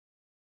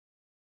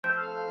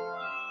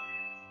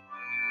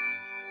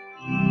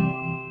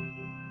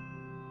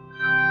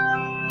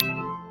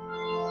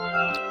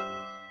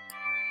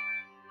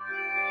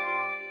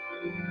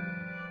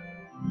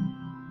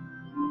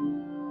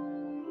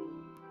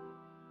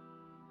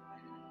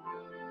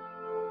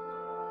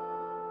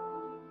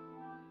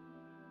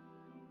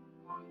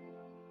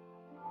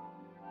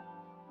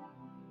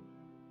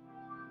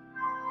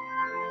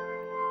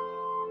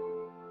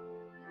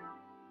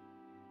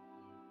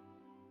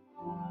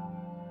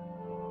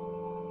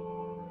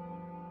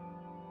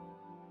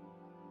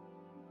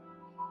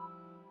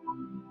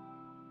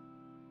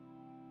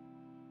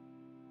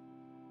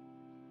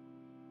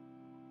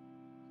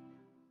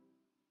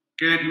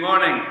Good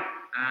morning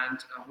and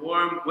a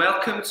warm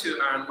welcome to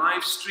our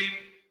live stream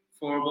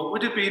for what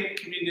would have been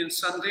Communion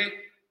Sunday.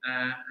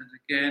 And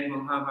again,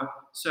 we'll have a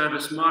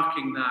service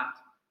marking that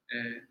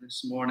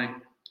this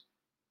morning.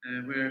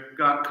 We're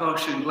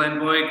Gartcosh and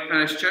Glenboig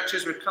Parish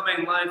Churches. We're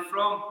coming live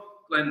from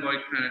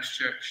Glenboig Parish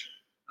Church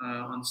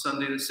on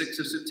Sunday the 6th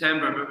of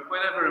September. But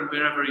whenever and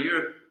wherever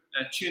you're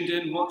tuned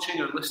in, watching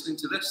or listening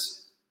to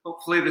this,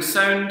 hopefully the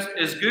sound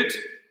is good.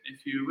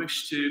 If you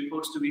wish to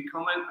post a wee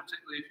comment,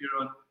 particularly if you're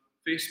on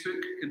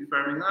Facebook,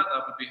 confirming that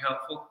would be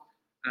helpful.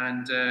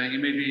 And you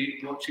may be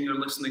watching or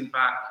listening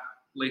back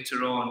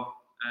later on,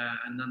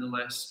 and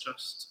nonetheless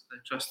trust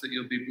that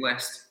you'll be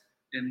blessed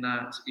in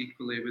that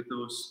equally with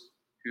those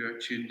who are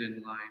tuned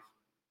in live.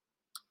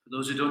 For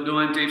those who don't know,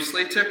 I'm Dave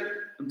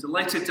Slater. I'm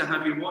delighted to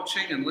have you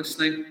watching and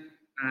listening,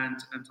 and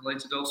I'm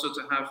delighted also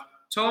to have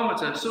Tom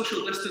at a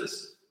social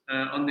distance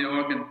on the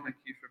organ. Thank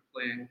you for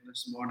playing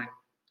this morning.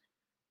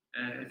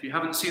 If you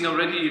haven't seen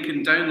already, you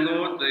can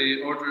download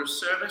the order of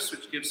service,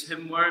 which gives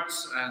hymn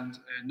words and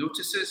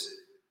notices.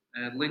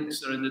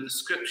 Links are in the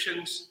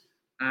descriptions.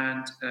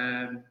 And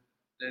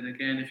then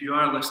again, if you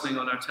are listening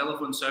on our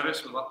telephone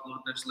service, we'll upload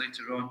this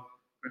later on.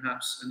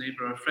 Perhaps a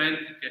neighbour or friend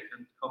could get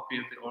a copy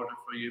of the order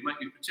for you. It might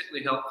be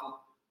particularly helpful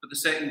for the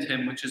second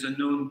hymn, which is a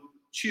known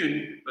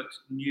tune, but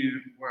new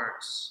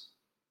words.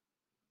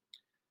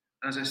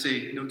 As I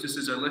say,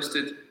 notices are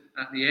listed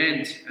at the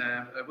end.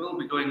 I will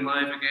be going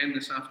live again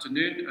this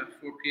afternoon at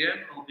 4 p.m,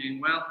 all being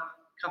well.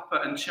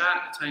 Cuppa and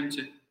chat, a time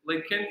to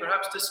link in,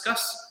 perhaps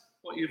discuss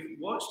what you've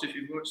watched, if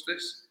you've watched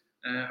this,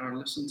 or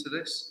listened to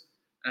this.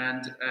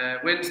 And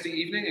Wednesday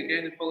evening,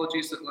 again,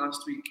 apologies that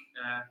last week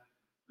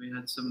we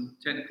had some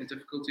technical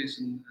difficulties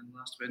and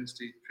last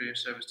Wednesday prayer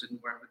service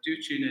didn't work, but do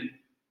tune in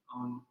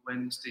on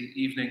Wednesday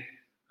evening.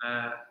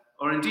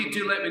 Or indeed,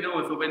 do let me know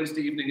if a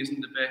Wednesday evening isn't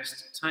the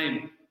best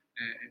time.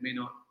 It may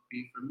not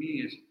be for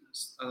me as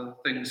other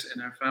things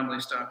in our family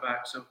start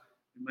back, so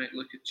we might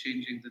look at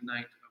changing the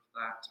night of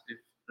that if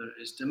there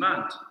is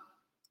demand.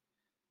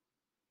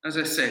 As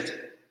I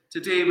said,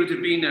 today would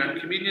have been our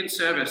communion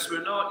service.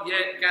 We're not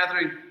yet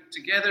gathering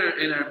together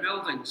in our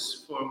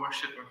buildings for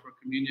worship or for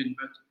communion,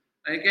 but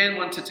I again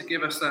wanted to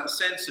give us that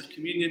sense of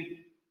communion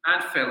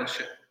and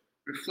fellowship,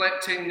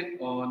 reflecting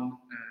on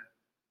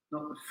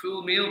not the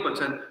full meal,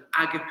 but an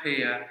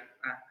agape, a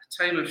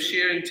time of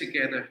sharing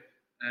together,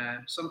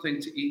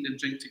 something to eat and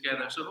drink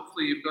together. So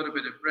hopefully you've got a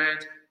bit of bread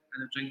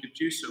and a drink of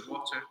juice or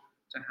water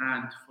to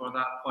hand for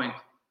that point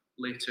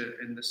later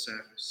in the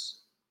service.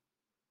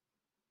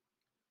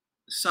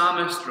 The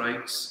psalmist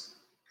writes,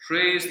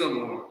 "Praise the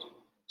Lord.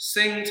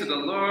 Sing to the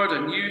Lord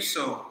a new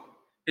song,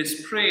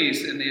 his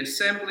praise in the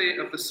assembly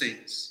of the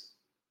saints.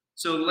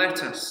 So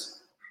let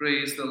us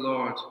praise the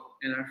Lord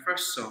in our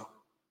first song,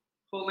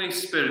 Holy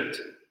Spirit,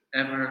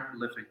 ever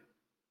living."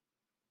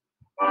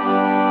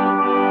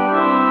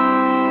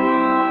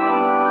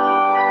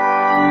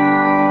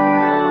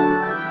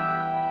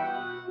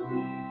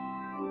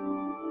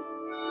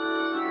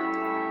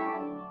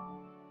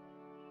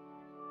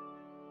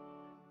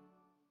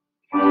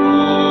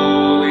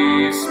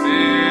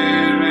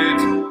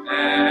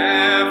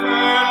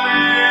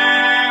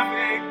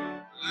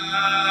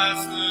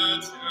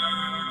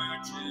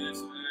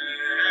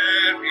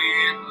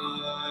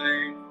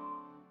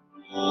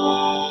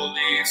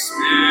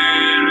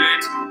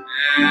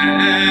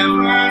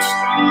 Ever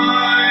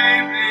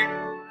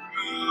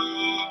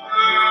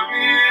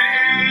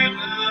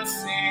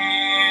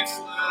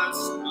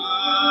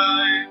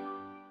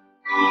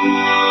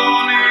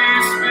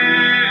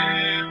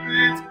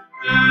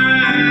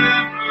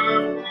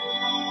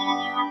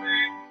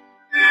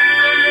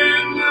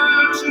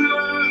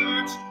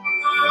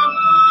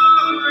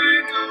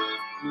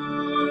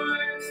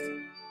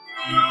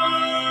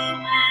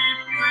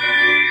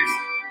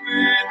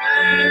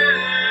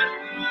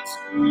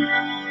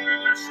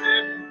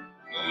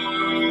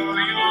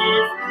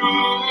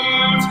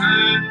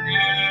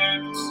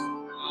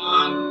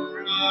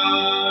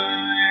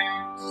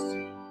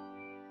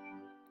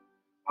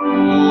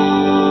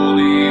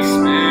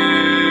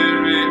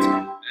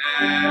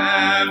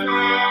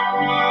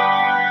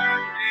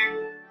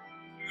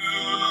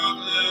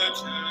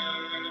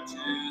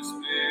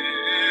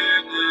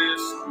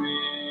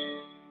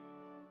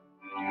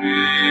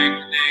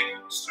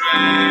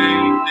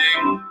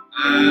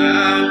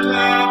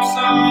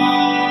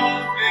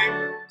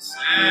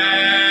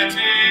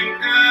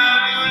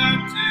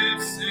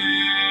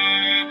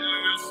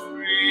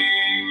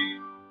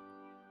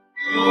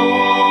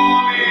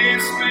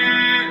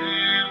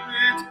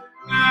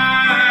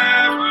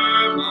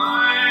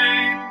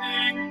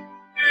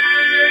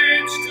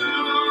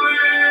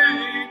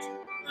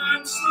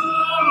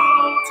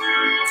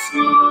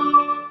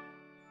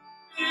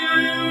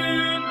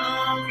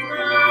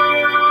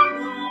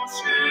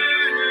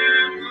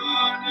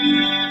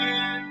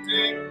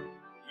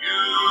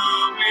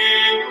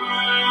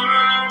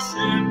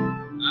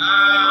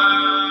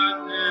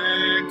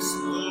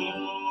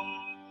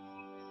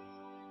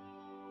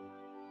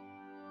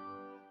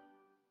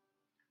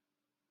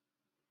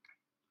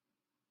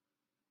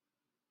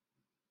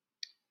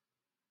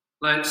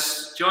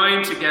Let's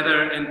join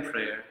together in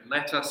prayer.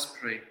 Let us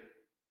pray.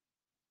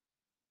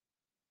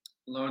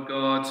 Lord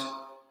God,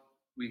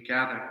 we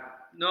gather,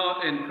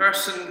 not in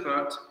person,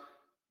 but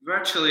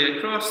virtually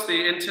across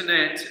the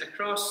internet,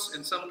 across,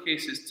 in some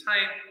cases,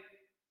 time.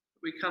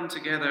 We come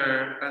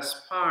together as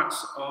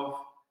parts of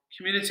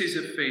communities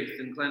of faith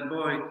in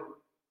Glenboyd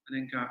and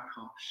in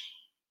Gartcosh.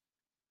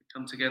 We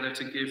come together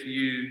to give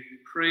you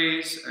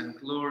praise and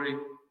glory,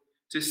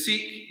 to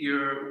seek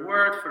your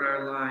word for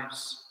our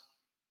lives,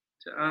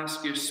 to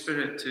ask your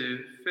Spirit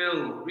to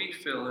fill,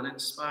 refill, and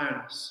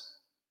inspire us.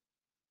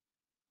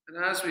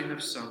 And as we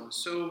have sung,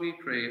 so we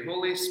pray,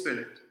 Holy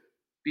Spirit,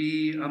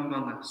 be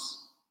among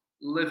us,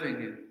 living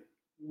in,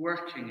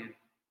 working in,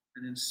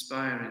 and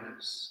inspiring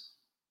us.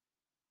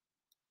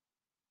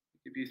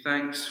 We give you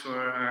thanks for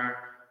our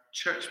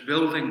church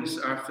buildings,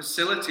 our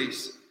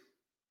facilities,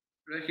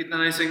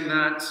 recognizing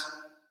that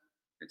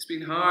it's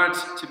been hard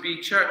to be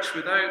church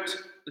without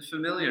the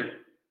familiar,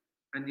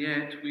 and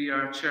yet we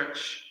are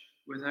church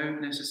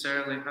without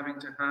necessarily having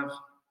to have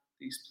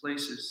these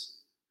places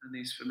and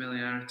these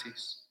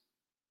familiarities.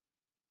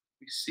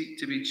 We seek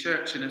to be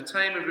church in a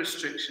time of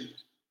restriction.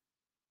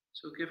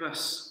 So give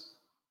us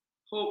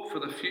hope for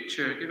the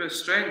future. Give us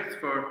strength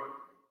for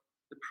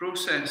the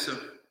process of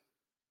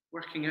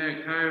working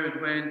out how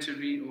and when to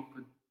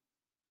reopen.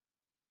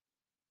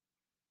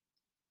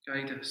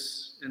 Guide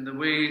us in the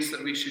ways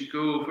that we should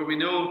go, for we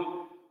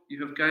know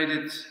you have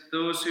guided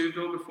those who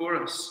go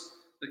before us,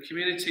 the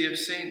community of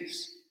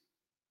saints.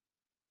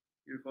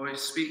 Your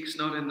voice speaks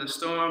not in the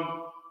storm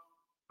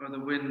or the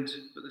wind,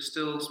 but the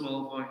still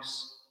small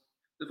voice.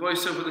 The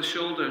voice over the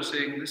shoulder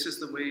saying, this is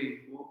the way,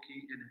 walk ye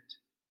in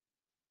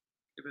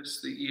it. Give us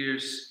the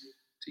ears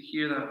to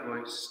hear that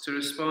voice, to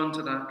respond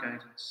to that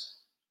guidance.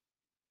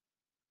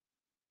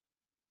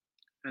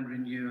 And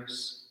renew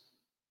us.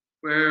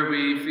 Where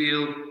we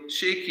feel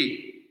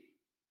shaky,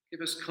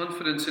 give us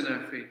confidence in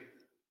our faith.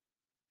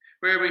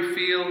 Where we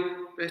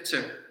feel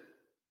bitter,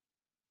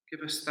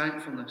 give us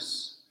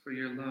thankfulness for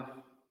your love.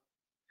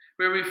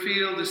 Where we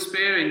feel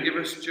despairing, give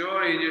us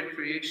joy in your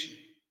creation.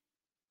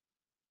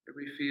 Where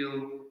we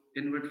feel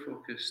inward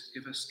focused,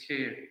 give us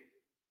care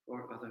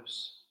for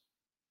others.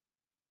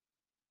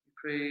 We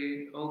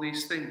pray all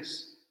these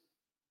things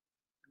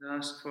and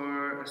ask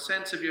for a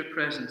sense of your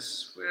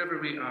presence wherever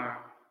we are,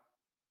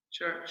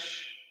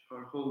 church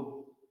or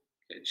home,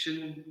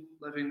 kitchen,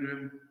 living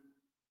room,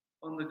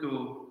 on the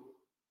go.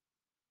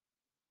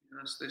 We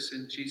ask this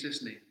in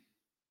Jesus' name.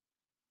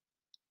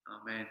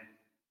 Amen.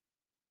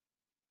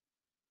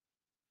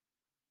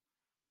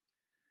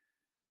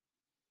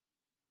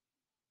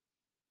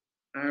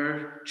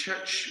 Our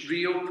church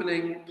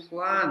reopening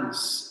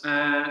plans.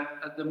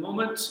 At the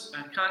moment,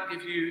 I can't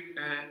give you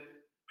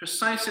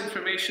precise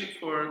information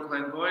for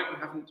Glenboyd. We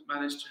haven't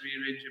managed to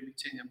rearrange a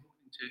meeting. I'm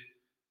hoping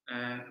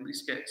to at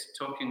least get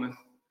talking with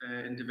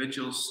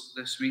individuals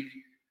this week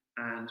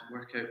and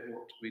work out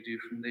what we do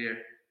from there.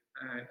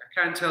 I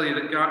can tell you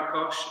that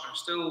Gartcosh are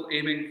still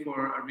aiming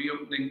for a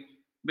reopening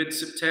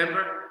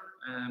mid-September.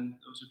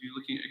 Those of you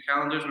looking at your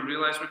calendars will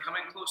realise we're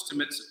coming close to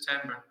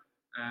mid-September,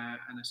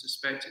 and I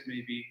suspect it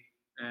may be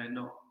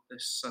not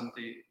this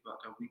Sunday, but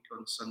a week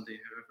on Sunday.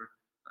 However,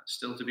 that's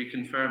still to be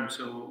confirmed.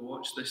 So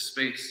watch this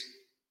space.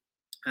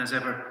 As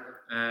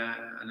ever,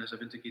 and as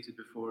I've indicated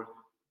before,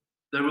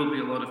 there will be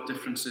a lot of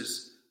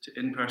differences to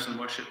in-person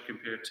worship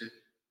compared to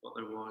what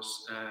there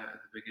was at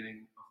the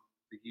beginning of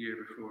the year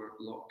before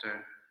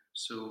lockdown.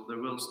 So there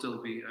will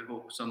still be, I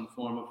hope, some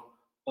form of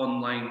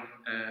online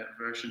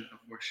version of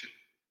worship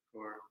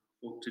for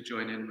folk to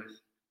join in with.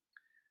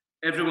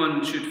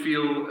 Everyone should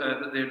feel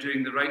that they're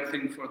doing the right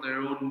thing for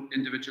their own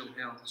individual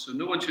health. So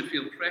no one should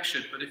feel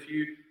pressured, but if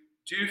you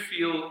do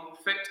feel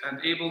fit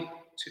and able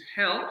to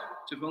help,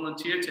 to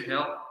volunteer to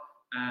help,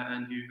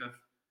 and you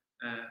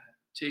have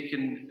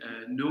taken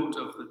note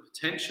of the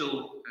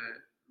potential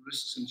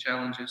risks and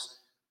challenges,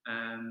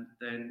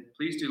 then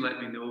please do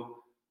let me know.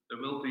 There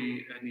will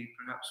be a need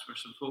perhaps for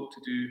some folk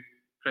to do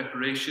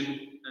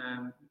preparation,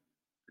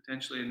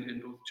 potentially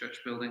in both church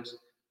buildings,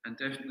 and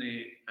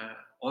definitely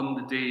on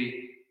the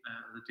day,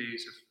 the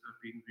days of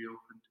being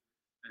reopened,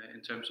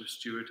 in terms of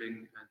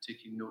stewarding and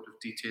taking note of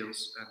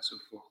details and so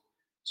forth.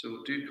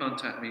 So do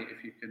contact me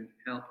if you can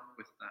help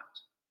with that.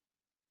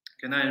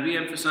 Can I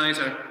re-emphasise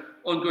our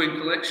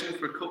ongoing collection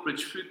for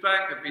Coatbridge Food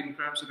Bank? I've been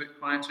perhaps a bit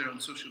quieter on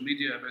social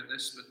media about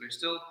this, but we're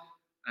still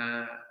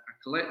are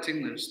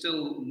collecting. There's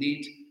still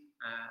need,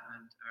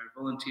 and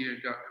our volunteer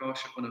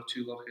Gartcosh at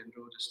 102 Loughlin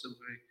Road is still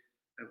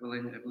very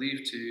willing, I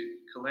believe, to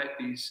collect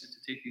these,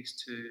 to take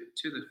these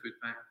to the food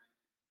bank.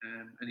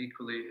 And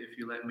equally, if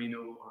you let me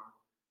know or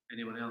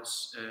anyone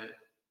else,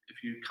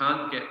 if you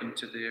can't get them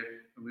to there,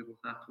 then we will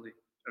happily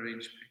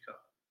arrange pickup.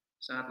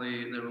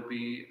 Sadly, there will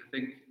be, I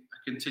think,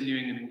 a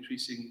continuing and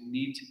increasing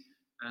need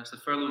as the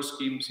furlough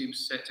scheme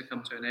seems set to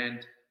come to an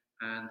end,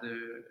 and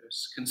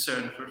there's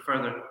concern for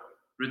further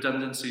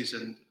redundancies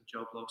and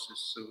job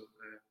losses. So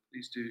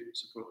please do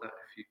support that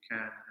if you can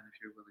and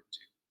if you're willing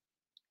to.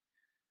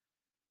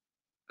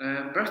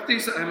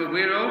 Birthdays that I'm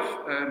aware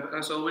of, but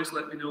as always,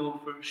 let me know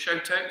for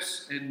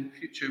shout-outs in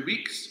future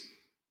weeks.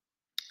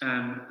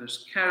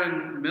 There's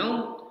Karen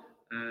Mill,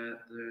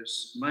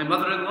 there's my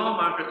mother-in-law,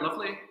 Margaret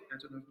Lovely. I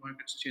don't know if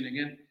Margaret's tuning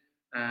in.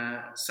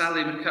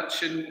 Sally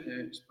McCutcheon,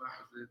 who's part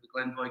of the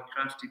Glenboy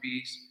Crafty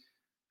Bees.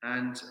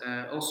 And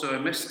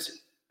also I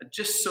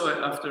just saw it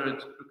after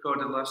I'd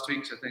recorded last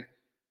week's, I think,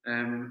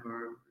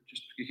 or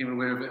just became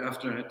aware of it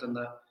after I had done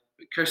that.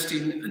 But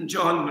Kirstine and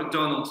John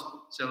McDonald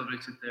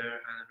celebrated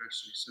their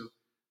anniversary. So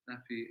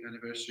happy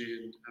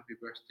anniversary and happy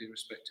birthday,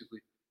 respectively,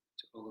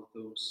 to all of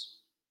those.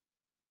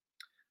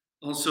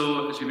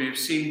 Also, as you may have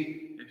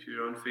seen, if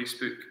you're on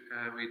Facebook,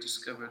 we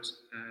discovered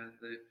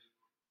the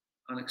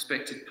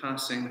unexpected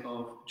passing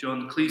of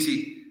John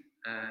Cleasy.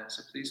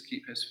 So please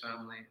keep his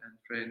family and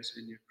friends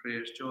in your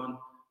prayers. John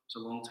was a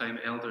long-time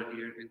elder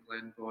here in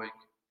Glenboy.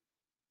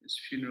 His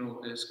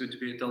funeral is going to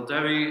be at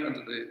Daldowie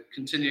under the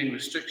continuing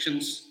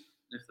restrictions.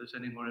 If there's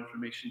any more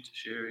information to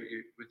share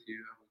with you,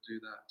 I will do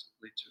that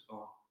later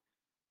on.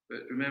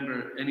 But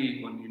remember,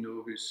 anyone you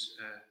know who's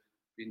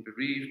been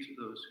bereaved,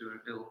 those who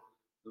are ill,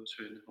 those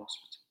who are in the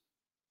hospital.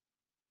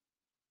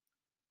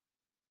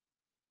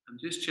 I'm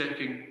just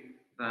checking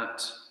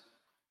that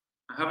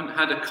I haven't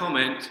had a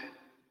comment,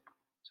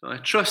 so I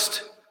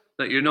trust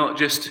that you're not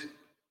just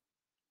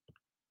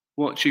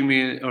watching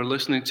me or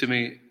listening to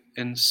me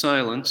in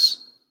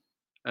silence.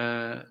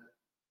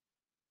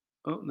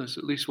 There's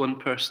at least one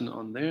person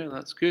on there,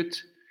 that's good.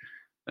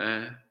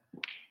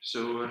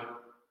 So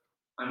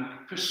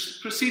I'm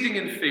proceeding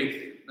in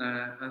faith,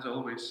 as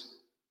always.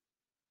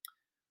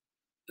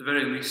 At the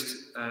very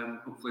least,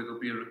 hopefully there'll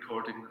be a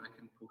recording that I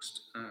can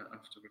post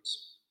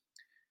afterwards.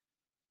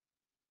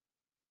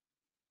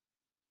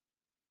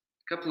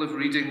 A couple of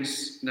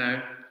readings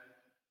now.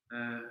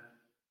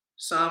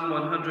 Psalm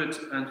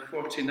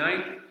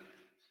 149,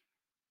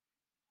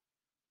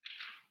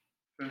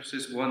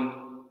 verses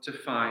 1 to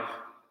 5.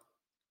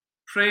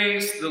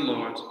 Praise the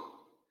Lord.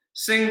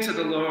 Sing to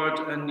the Lord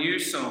a new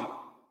song,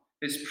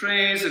 his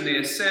praise in the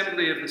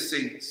assembly of the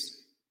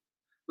saints.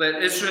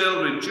 Let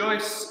Israel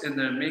rejoice in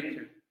their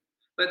Maker.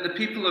 Let the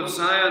people of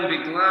Zion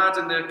be glad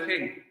in their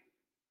King.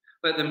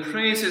 Let them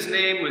praise his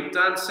name with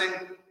dancing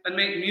and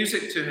make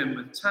music to him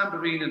with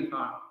tambourine and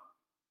harp.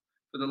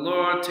 For the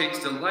Lord takes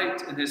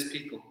delight in his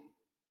people.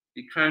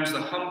 He crowns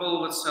the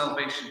humble with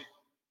salvation.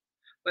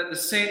 Let the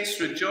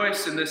saints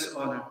rejoice in this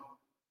honor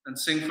and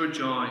sing for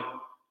joy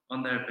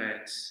on their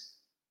beds.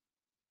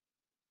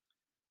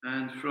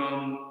 And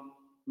from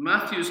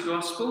Matthew's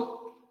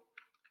Gospel,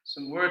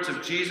 some words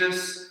of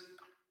Jesus.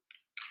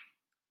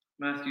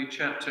 Matthew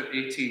chapter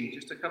 18,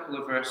 just a couple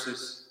of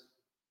verses.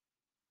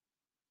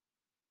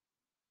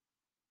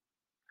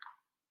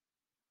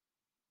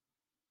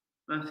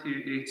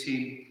 Matthew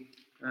 18,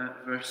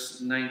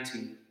 verse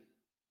 19.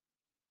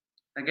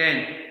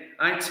 Again,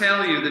 I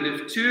tell you that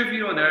if two of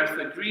you on earth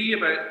agree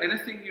about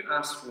anything you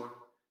ask for,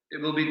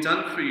 it will be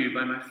done for you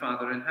by my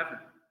Father in heaven.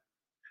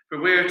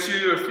 For where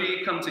two or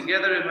three come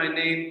together in my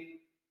name,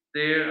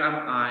 there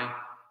am I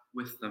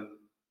with them.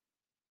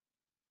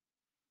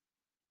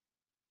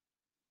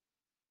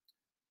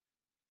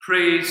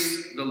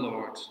 Praise the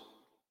Lord.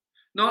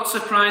 Not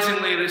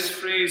surprisingly, this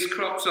phrase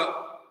crops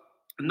up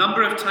a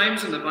number of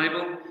times in the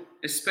Bible,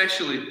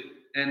 especially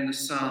in the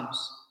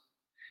Psalms.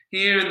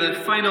 Here in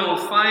the final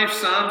 5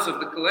 Psalms of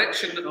the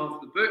collection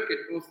of the book, it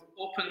both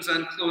opens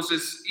and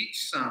closes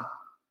each Psalm.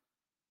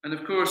 And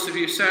of course, if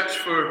you search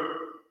for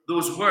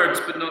those words,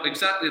 but not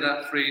exactly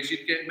that phrase,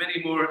 you'd get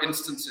many more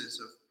instances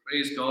of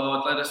praise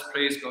God, let us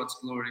praise God's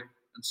glory,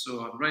 and so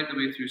on, right the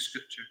way through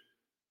Scripture.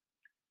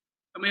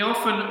 And we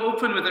often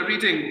open with a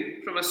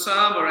reading from a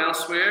psalm or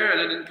elsewhere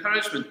and an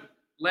encouragement.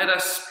 Let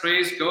us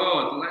praise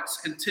God. Let's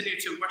continue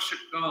to worship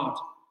God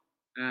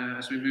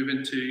as we move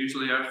into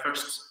usually our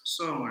first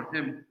song or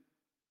hymn.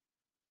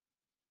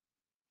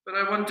 But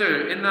I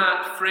wonder, in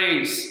that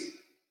phrase,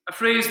 a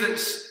phrase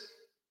that's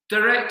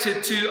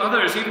directed to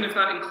others, even if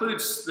that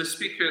includes the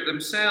speaker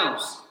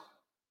themselves,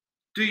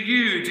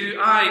 do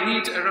I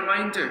need a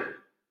reminder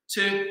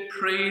to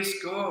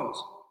praise God?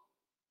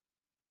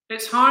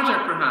 It's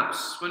harder,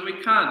 perhaps, when we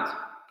can't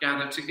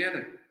gather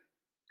together,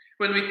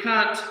 when we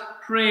can't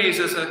praise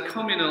as a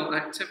communal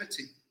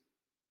activity.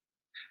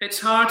 It's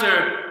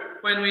harder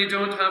when we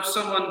don't have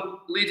someone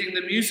leading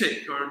the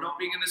music or not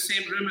being in the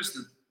same room as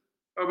them,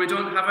 or we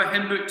don't have a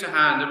hymn book to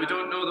hand, or we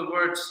don't know the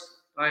words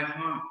by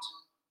heart.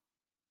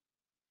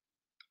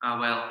 Ah,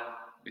 well,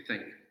 we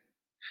think.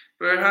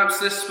 Perhaps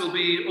this will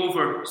be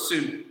over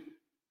soon.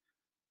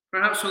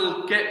 Perhaps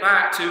we'll get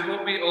back to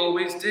what we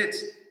always did.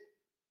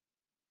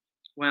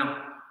 Well,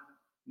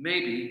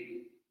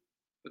 maybe,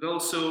 but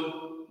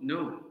also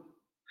no.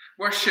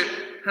 Worship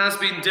has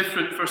been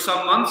different for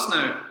some months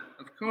now,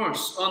 of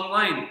course,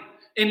 online,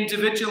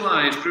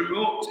 individualized,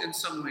 remote in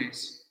some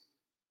ways.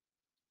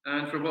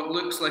 And for what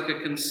looks like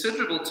a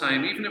considerable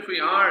time, even if we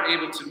are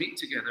able to meet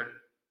together,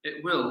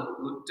 it will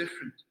look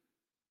different.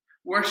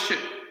 Worship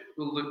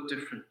will look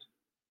different.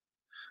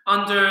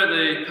 Under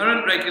the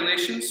current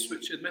regulations,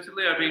 which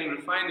admittedly are being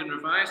refined and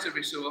revised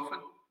every so often,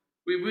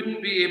 We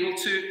wouldn't be able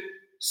to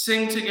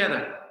sing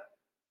together.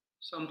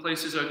 Some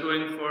places are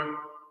going for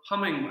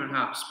humming,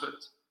 perhaps, but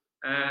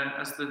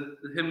as the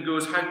hymn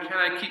goes, how can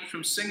I keep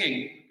from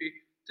singing? It would be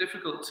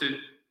difficult to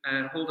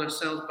hold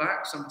ourselves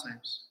back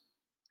sometimes.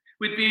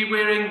 We'd be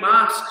wearing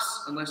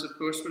masks, unless, of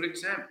course, we're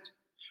exempt.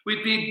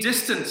 We'd be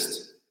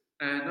distanced.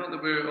 Not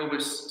that we're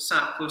always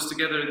sat close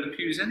together in the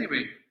pews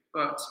anyway,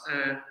 but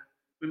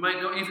we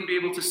might not even be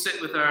able to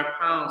sit with our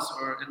pals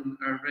or in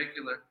our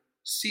regular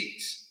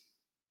seats.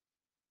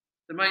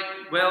 There might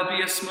well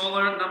be a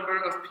smaller number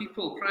of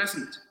people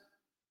present,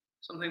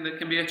 something that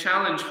can be a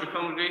challenge for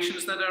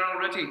congregations that are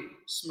already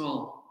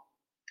small.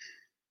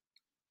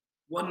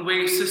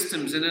 One-way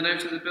systems in and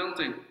out of the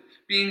building,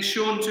 being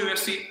shown to a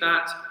seat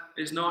that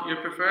is not your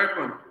preferred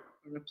one,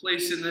 or a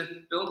place in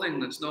the building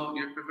that's not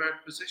your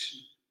preferred position.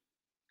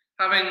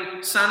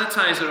 Having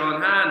sanitizer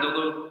on hand,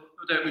 although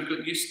no doubt we've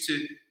got used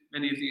to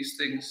many of these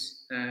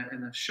things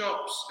in the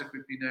shops if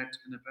we've been out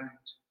and about.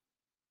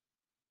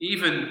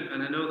 Even,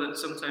 and I know that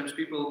sometimes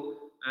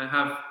people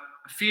have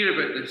a fear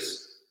about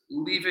this,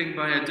 leaving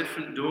by a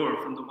different door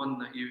from the one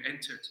that you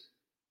entered.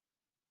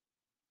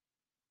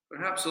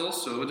 Perhaps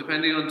also,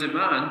 depending on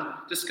demand,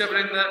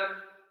 discovering that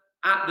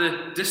at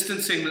the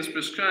distancing that's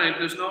prescribed,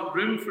 there's not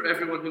room for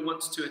everyone who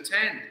wants to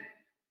attend,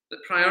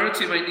 that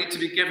priority might need to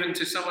be given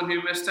to someone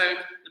who missed out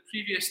the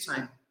previous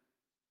time.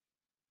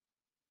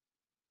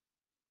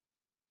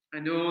 I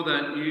know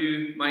that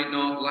you might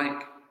not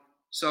like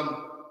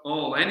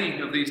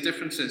any of these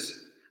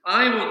differences.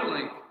 I won't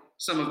like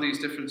some of these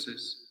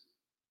differences.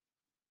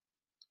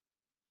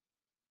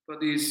 But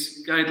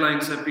these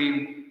guidelines have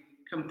been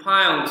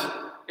compiled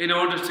in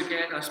order to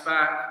get us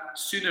back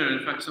sooner.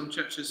 In fact, some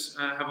churches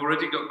have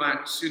already got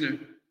back sooner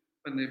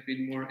when they've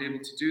been more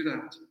able to do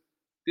that.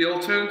 The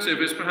alternative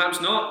is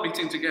perhaps not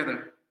meeting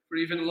together for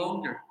even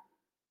longer,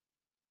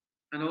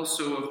 and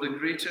also of the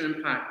greater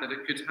impact that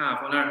it could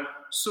have on our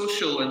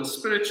social and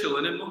spiritual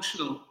and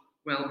emotional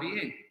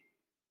well-being,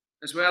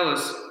 as well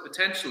as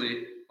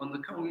potentially on the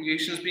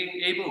congregations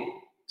being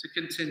able to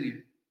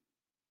continue.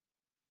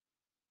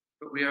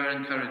 But we are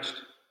encouraged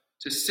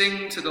to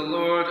sing to the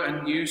Lord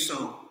a new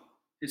song,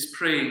 his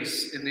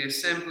praise in the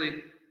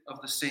assembly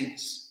of the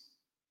saints.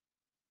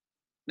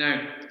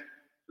 Now,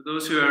 for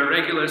those who are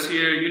regulars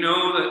here, you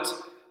know that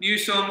new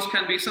songs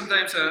can be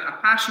sometimes a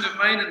passion of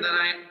mine, and that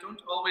I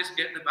don't always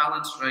get the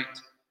balance right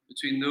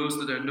between those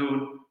that are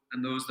known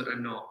and those that are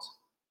not.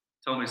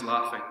 Tommy's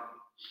laughing.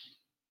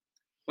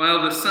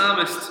 While the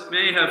psalmist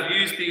may have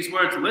used these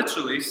words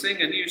literally,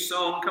 sing a new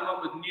song, come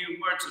up with new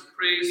words of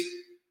praise,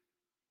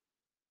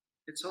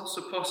 it's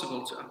also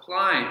possible to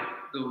apply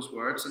those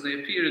words, and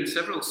they appear in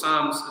several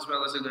psalms as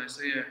well as in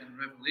Isaiah and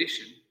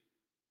Revelation,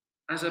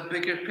 as a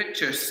bigger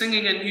picture,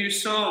 singing a new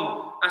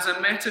song as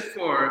a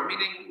metaphor,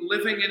 meaning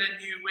living in a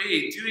new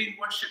way, doing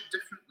worship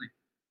differently,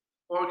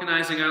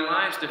 organizing our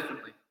lives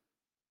differently.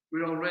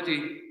 We're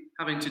already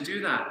having to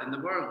do that in the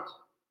world.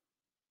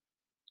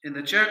 In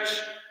the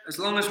church, as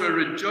long as we're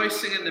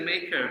rejoicing in the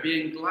Maker,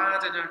 being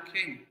glad in our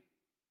King.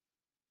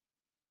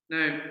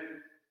 Now,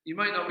 you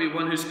might not be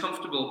one who's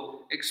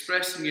comfortable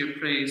expressing your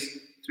praise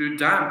through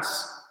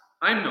dance.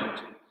 I'm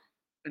not.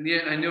 And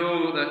yet I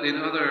know that in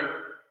other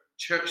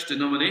church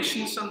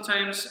denominations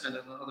sometimes and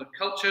in other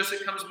cultures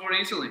it comes more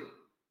easily.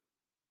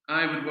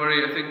 I would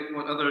worry, I think,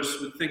 what others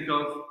would think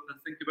of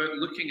and think about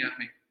looking at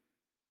me.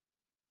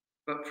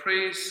 But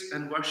praise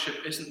and worship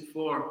isn't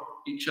for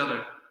each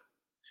other.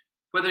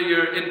 Whether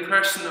you're in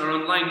person or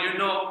online, you're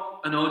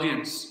not an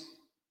audience.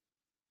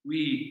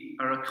 We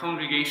are a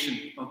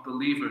congregation of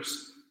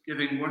believers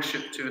giving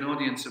worship to an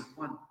audience of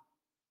one.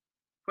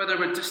 Whether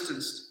we're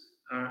distanced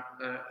or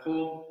at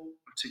home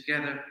or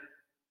together,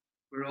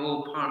 we're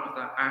all part of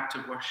that act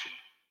of worship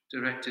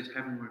directed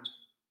heavenward.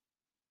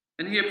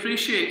 And he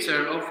appreciates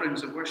our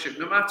offerings of worship,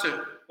 no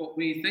matter what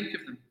we think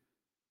of them.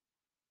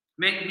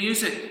 Make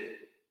music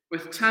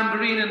with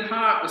tambourine and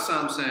harp, the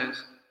psalm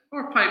says,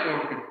 or pipe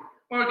organ,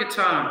 or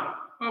guitar,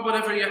 or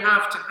whatever you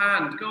have to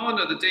hand. Gone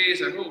are the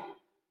days, I hope,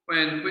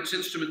 when which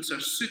instruments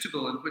are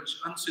suitable and which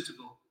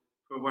unsuitable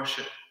for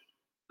worship.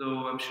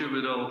 Though I'm sure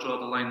we'd all draw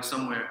the line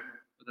somewhere,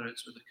 whether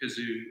it's with a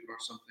kazoo or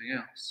something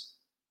else.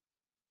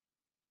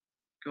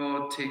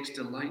 God takes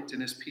delight in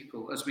his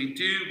people as we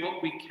do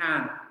what we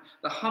can.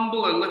 The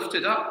humble are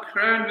lifted up,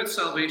 crowned with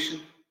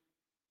salvation,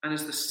 and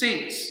as the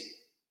saints,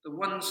 the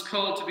ones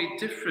called to be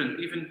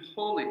different, even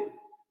holy,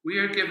 we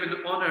are given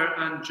honour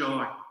and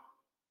joy,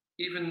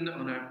 even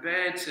on our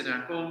beds, in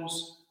our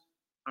homes,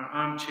 our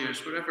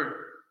armchairs,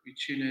 wherever we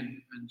tune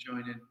in and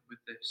join in with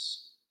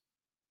this.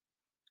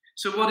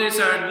 So what is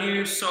our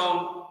new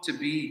song to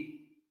be?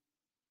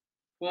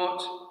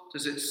 What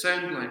does it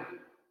sound like?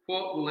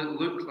 What will it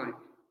look like?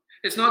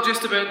 It's not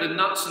just about the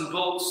nuts and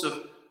bolts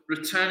of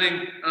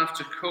returning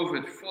after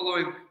COVID,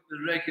 following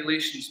the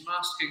regulations,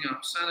 masking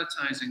up,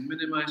 sanitizing,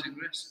 minimizing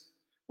risk.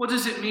 What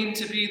does it mean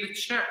to be the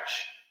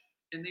church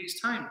in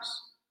these times?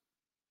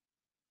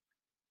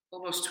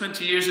 Almost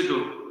 20 years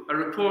ago, a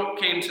report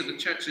came to the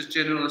church's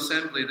General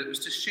Assembly that was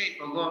to shape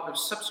a lot of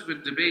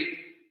subsequent debate.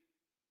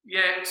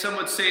 yet some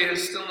would say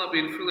has still not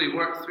been fully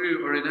worked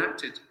through or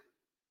enacted.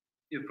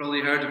 You've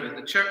probably heard of it,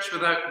 the Church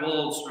Without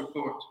Walls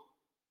report.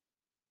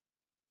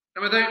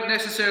 And without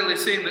necessarily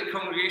saying that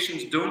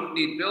congregations don't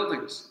need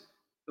buildings,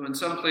 though in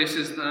some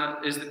places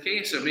that is the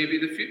case, or maybe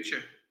the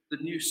future, the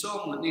new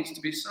song that needs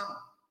to be sung.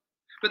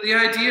 But the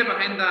idea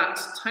behind that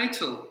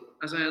title,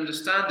 as I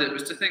understand it,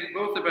 was to think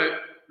both about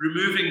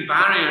removing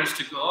barriers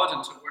to God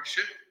and to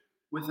worship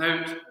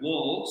without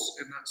walls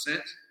in that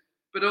sense,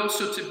 but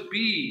also to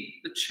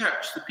be the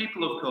church, the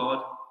people of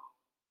God,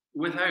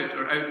 without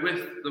or out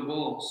with the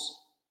walls.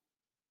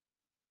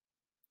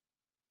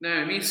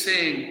 Now, me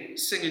saying,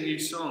 sing a new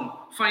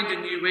song, find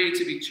a new way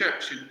to be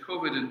church in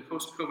COVID and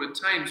post-COVID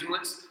times, well,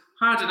 it's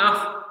hard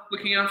enough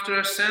looking after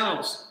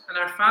ourselves and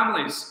our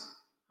families,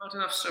 hard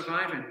enough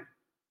surviving.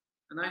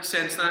 And I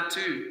sense that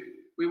too.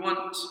 We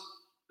want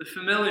the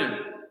familiar,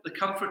 the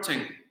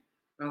comforting,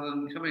 rather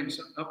than coming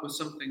up with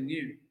something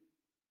new.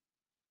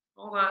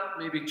 All that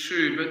may be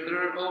true, but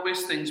there are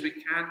always things we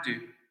can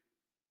do.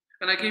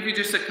 And I gave you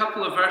just a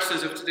couple of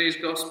verses of today's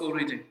gospel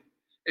reading.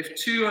 If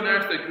two on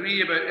earth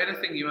agree about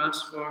anything you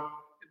ask for,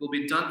 it will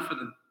be done for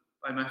them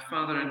by my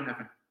Father in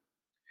heaven.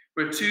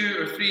 Where two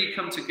or three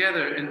come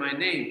together in my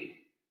name,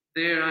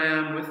 there I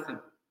am with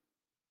them.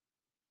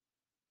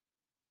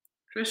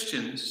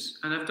 Christians,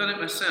 and I've done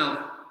it myself,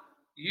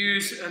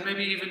 use and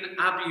maybe even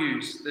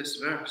abuse this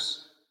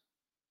verse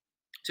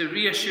to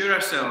reassure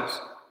ourselves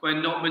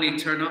when not many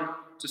turn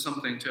up to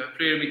something, to a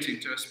prayer meeting,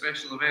 to a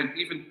special event,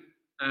 even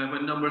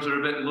when numbers are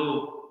a bit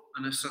low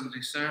on a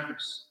Sunday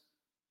service.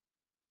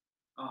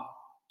 Oh,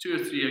 two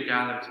or three are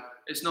gathered.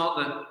 It's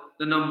not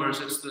the numbers,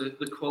 it's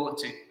the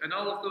quality. And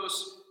all of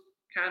those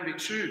can be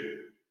true.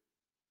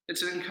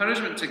 It's an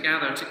encouragement to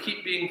gather, to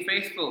keep being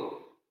faithful,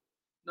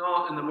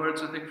 not in the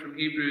words, I think, from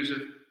Hebrews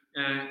of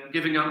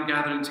giving up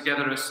gathering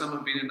together as some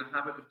have been in the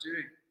habit of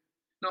doing.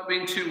 Not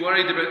being too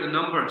worried about the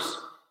numbers,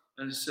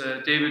 as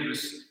David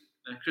was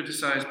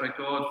criticized by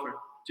God for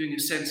doing a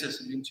census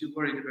and being too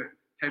worried about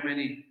how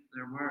many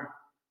there were.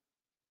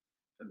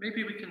 But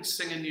maybe we can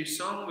sing a new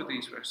song with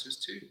these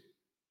verses too.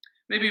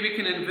 Maybe we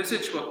can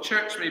envisage what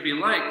church may be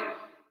like.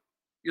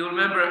 You'll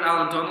remember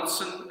Alan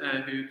Donaldson,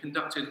 who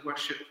conducted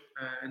worship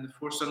in the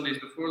 4 Sundays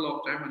before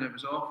lockdown when I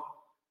was off.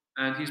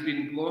 And he's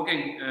been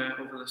blogging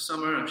over the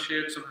summer. I've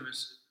shared some of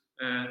his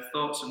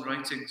thoughts and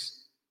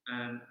writings.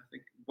 I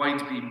think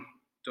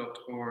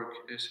widebeam.org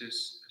is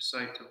his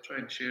site. I'll try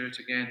and share it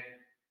again.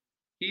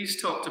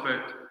 He's talked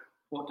about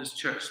what does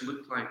church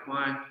look like?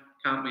 Why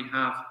can't we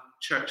have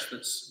church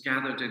that's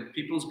gathered in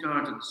people's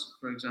gardens,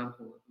 for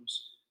example, at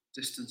those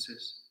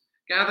distances?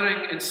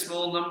 Gathering in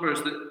small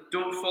numbers that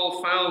don't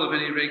fall foul of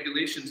any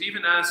regulations,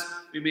 even as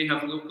we may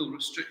have local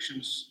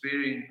restrictions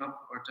varying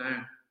up or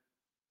down.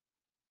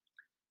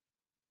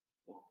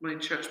 What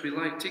might church be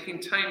like? Taking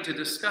time to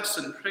discuss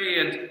and pray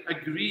and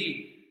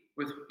agree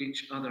with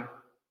each other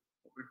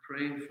what we're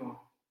praying for.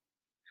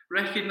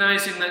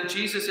 Recognizing that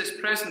Jesus is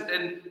present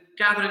in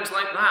gatherings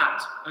like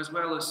that, as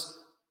well as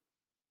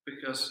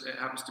because it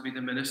happens to be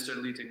the minister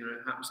leading or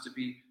it happens to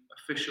be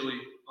officially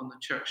on the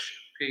church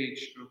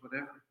page or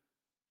whatever.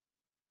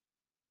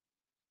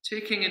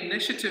 Taking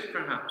initiative,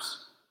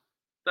 perhaps,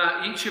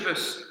 that each of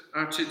us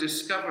are to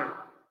discover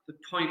the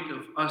point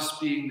of us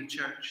being the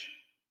church.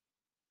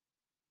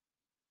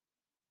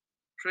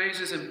 Praise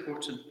is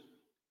important.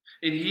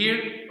 In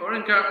here or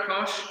in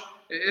Gartcosh,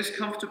 it is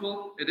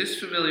comfortable, it is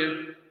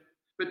familiar,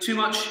 but too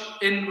much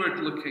inward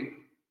looking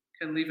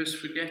can leave us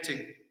forgetting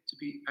to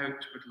be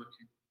outward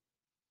looking.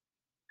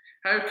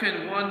 How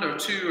can 1 or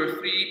 2 or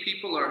 3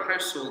 people or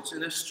households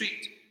in a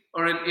street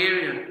or an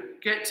area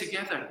get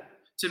together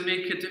to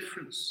make a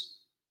difference?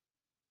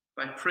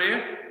 By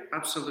prayer?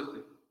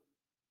 Absolutely.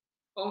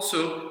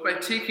 Also, by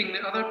taking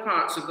the other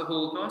parts of the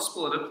whole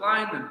gospel and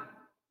applying them.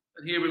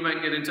 And here we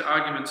might get into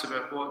arguments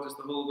about what does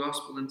the whole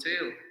gospel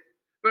entail.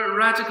 But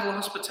radical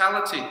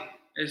hospitality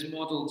is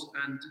modelled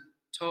and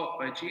taught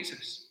by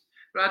Jesus.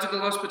 Radical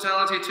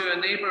hospitality to a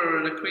neighbour or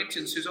an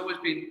acquaintance who's always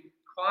been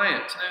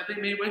quiet. Now,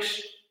 they may wish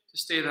to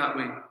stay that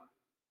way.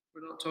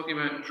 We're not talking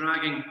about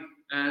dragging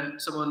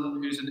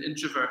someone who's an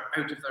introvert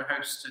out of their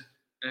house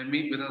to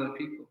meet with other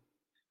people.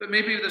 But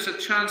maybe there's a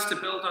chance to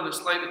build on a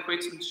slight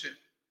acquaintanceship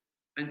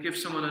and give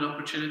someone an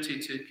opportunity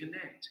to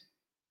connect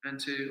and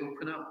to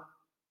open up.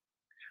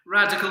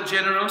 Radical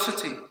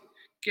generosity,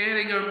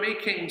 getting or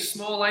making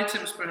small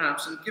items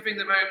perhaps and giving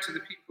them out to the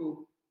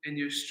people in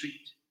your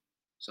street.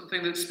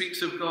 Something that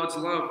speaks of God's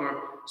love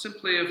or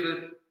simply of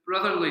the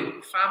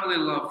brotherly, family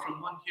love from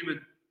one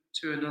human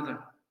to another.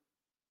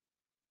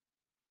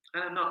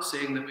 And I'm not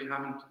saying that we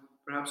haven't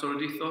perhaps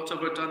already thought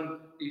of or done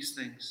these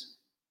things.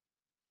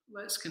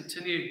 Let's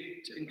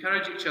continue to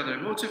encourage each other,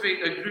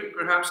 motivate a group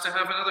perhaps to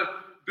have another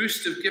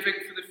boost of giving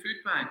for the food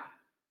bank,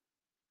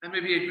 and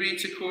maybe agree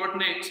to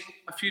coordinate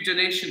a few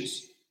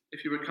donations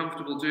if you were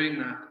comfortable doing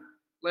that,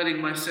 letting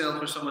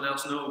myself or someone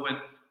else know when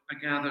a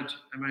gathered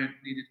amount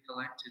needed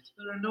collected.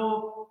 There are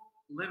no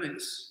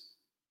limits.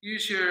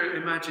 Use your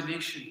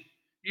imagination.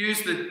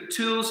 Use the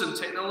tools and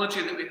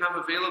technology that we have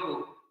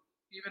available,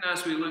 even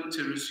as we look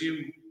to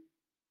resume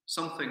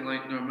something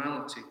like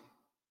normality.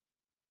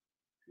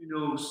 Who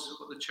knows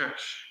what the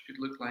church could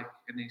look like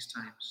in these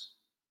times?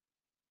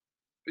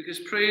 Because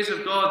praise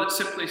of God that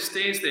simply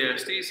stays there,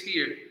 stays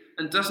here,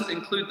 and doesn't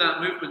include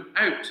that movement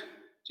out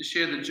to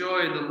share the joy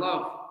and the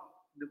love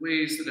in the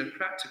ways that are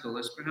practical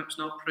is perhaps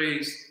not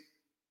praise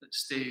that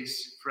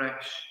stays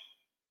fresh.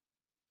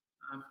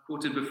 I've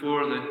quoted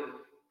before the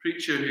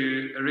preacher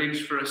who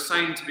arranged for a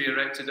sign to be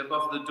erected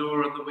above the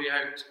door on the way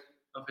out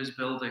of his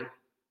building.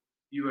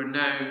 You are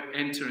now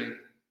entering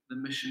the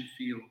mission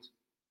field.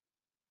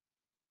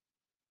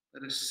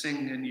 Let us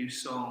sing a new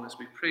song as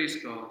we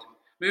praise God,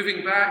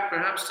 moving back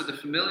perhaps to the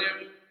familiar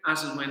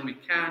as and when we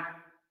can,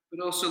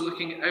 but also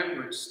looking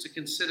outwards to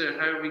consider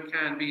how we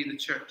can be the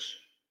church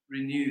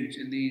renewed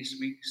in these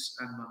weeks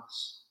and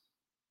months.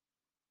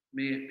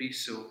 May it be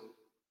so.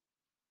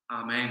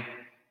 Amen.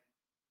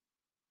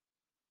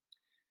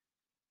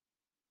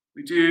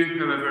 We do,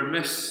 however,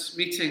 miss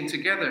meeting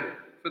together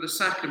for the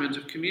sacrament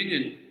of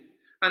communion,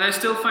 and I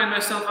still find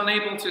myself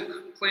unable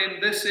to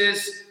claim this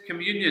is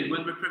communion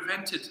when we're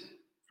prevented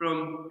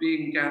from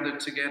being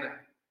gathered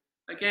together.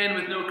 Again,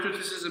 with no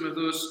criticism of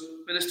those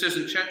ministers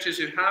and churches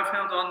who have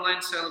held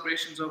online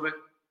celebrations of it,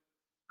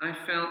 I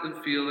felt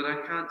and feel that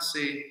I can't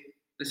say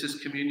this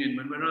is communion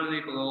when we're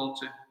unable all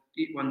to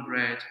eat one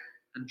bread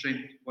and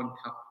drink one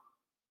cup.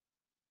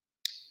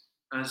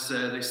 As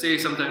they say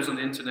sometimes on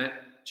the internet,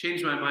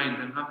 change my mind.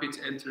 I'm happy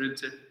to enter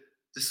into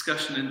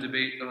discussion and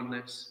debate on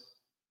this.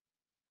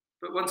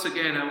 But once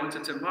again, I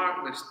wanted to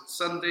mark this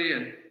Sunday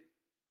and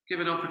give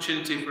an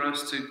opportunity for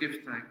us to give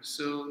thanks.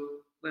 So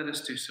let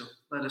us do so.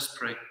 Let us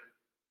pray.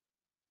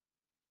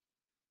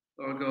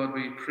 Lord God,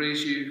 we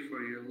praise you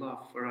for your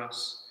love for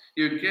us,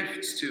 your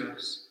gifts to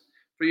us,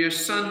 for your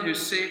Son who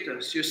saved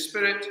us, your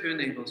Spirit who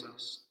enables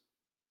us,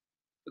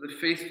 for the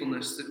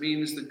faithfulness that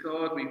means the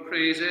God we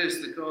praise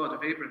is the God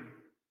of Abraham,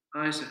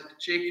 Isaac,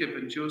 Jacob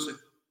and Joseph,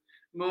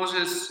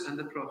 Moses and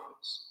the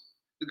prophets,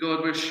 the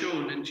God we're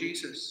shown in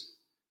Jesus,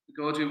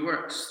 the God who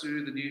works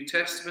through the New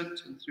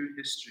Testament and through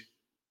history,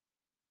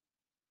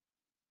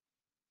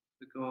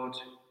 the God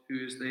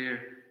who is there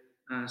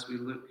as we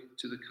look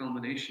to the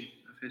culmination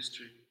of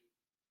history.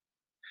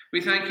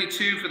 We thank you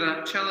too for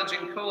that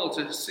challenging call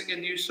to sing a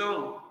new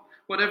song,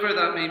 whatever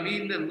that may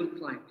mean and look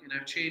like in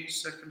our changed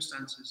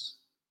circumstances.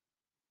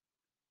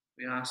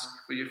 We ask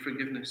for your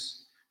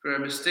forgiveness for our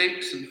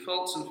mistakes and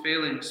faults and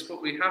failings,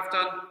 what we have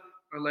done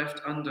or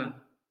left undone,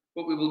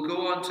 what we will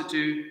go on to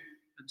do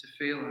and to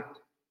fail at.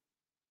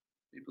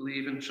 We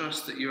believe and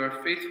trust that you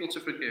are faithful to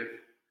forgive,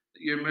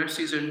 that your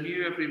mercies are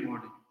new every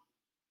morning.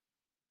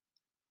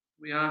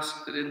 We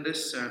ask that in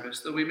this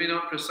service, though we may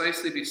not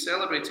precisely be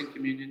celebrating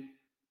communion,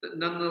 that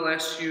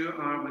nonetheless you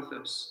are with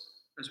us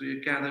as we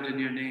are gathered in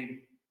your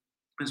name,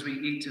 as we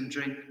eat and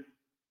drink,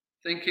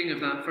 thinking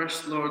of that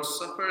first Lord's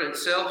Supper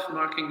itself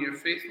marking your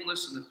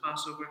faithfulness in the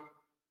Passover,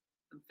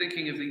 and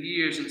thinking of the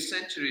years and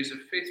centuries of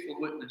faithful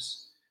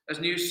witness as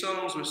new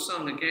songs were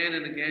sung again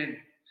and again,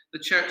 the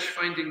church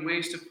finding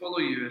ways to follow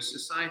you as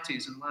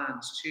societies and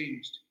lands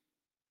changed.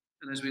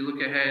 And as we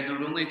look ahead,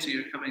 not only to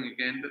your coming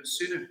again, but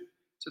sooner,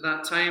 to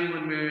that time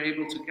when we are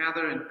able to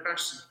gather in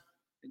person,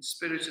 in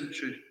spirit and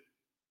truth,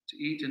 to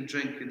eat and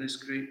drink in this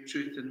great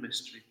truth and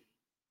mystery.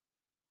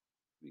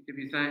 We give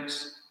you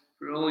thanks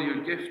for all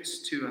your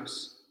gifts to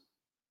us,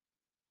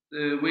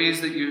 the ways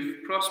that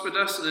you've prospered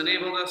us and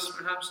enabled us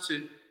perhaps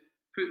to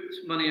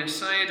put money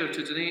aside or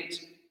to donate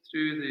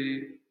through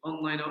the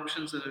online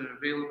options that are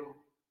available.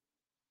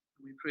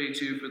 And we pray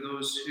too for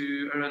those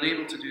who are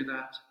unable to do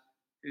that,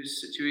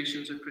 whose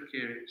situations are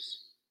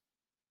precarious.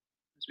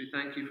 As we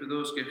thank you for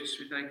those gifts,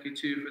 we thank you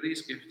too for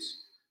these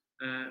gifts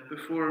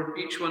before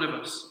each one of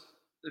us,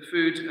 the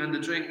food and the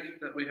drink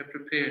that we have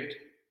prepared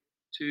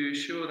to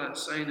show that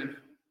sign of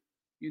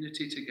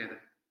unity together.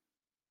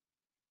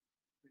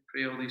 We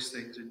pray all these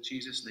things in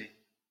Jesus' name.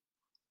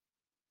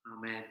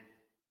 Amen.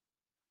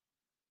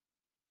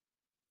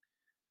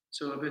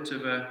 So a bit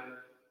of a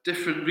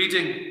different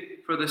reading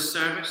for this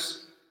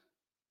service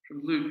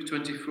from Luke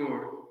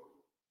 24,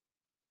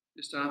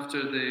 just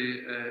after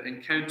the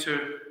encounter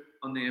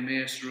on the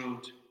Emmaus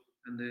Road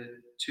and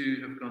the two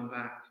have gone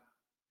back.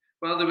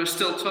 While they were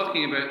still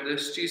talking about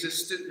this,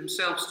 Jesus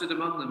himself stood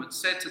among them and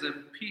said to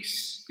them,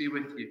 "Peace be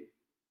with you."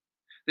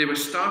 They were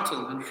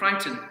startled and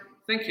frightened,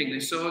 thinking they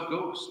saw a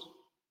ghost.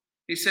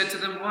 He said to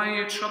them, "Why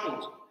are you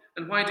troubled?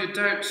 And why do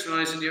doubts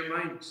rise in your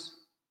minds?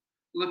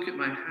 Look at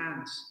my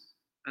hands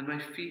and my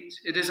feet.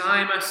 It is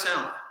I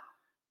myself.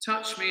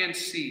 Touch me and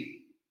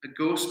see. A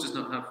ghost does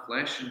not have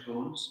flesh and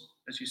bones,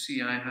 as you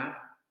see I have."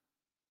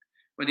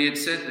 When he had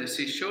said this,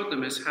 he showed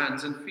them his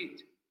hands and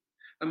feet.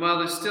 And while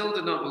they still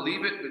did not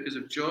believe it because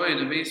of joy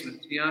and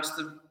amazement, he asked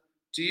them,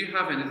 "Do you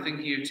have anything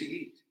here to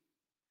eat?"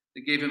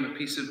 They gave him a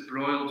piece of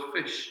broiled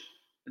fish,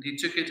 and he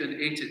took it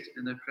and ate it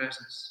in their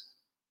presence.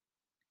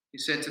 He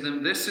said to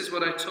them, "This is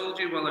what I told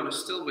you while I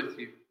was still with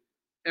you.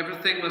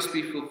 Everything must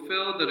be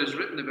fulfilled that is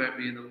written about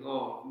me in the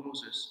law of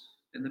Moses,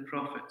 in the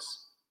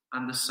prophets,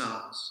 and the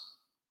Psalms."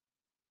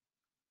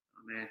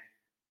 Amen.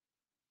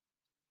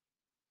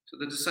 So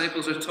the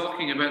disciples are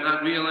talking about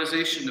that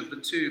realization of the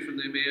two from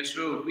the Emmaus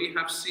Road. We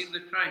have seen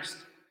the Christ.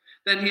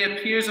 Then he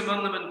appears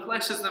among them and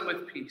blesses them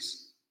with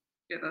peace.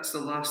 Yet that's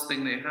the last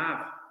thing they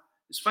have.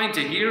 It's fine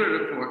to hear a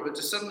report, but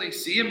to suddenly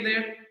see him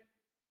there,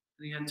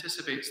 and he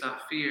anticipates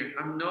that fear.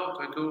 I'm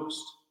not a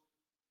ghost.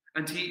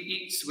 And he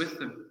eats with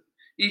them.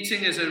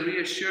 Eating is a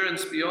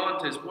reassurance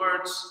beyond his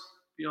words,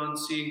 beyond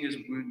seeing his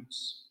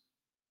wounds.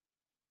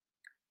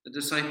 The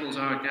disciples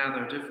are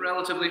gathered, if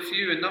relatively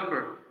few in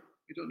number.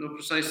 We don't know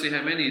precisely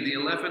how many, the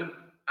 11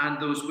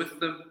 and those with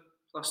them,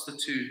 plus the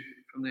 2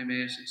 from the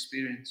Emmaus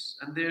experience.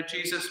 And there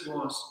Jesus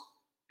was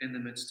in the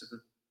midst of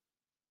them.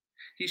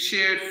 He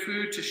shared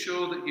food to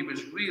show that he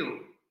was real.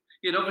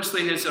 Yet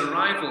obviously his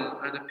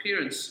arrival and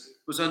appearance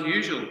was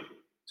unusual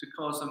to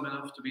cause them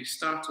enough to be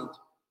startled,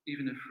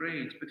 even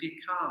afraid. But he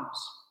calms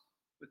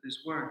with his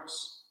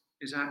words,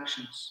 his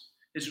actions,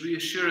 his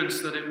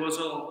reassurance that it was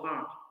all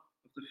part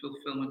of the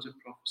fulfillment of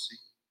prophecy.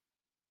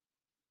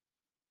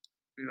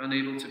 We're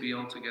unable to be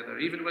all together.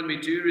 Even when we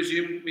do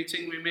resume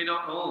meeting, we may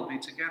not all be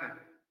together.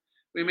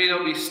 We may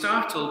not be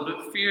startled,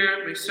 but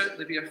fear may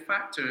certainly be a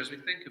factor as we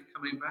think of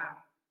coming back.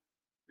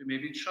 We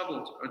may be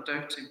troubled or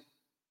doubting.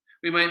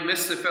 We might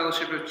miss the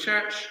fellowship of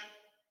church,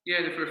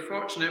 yet if we're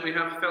fortunate, we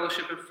have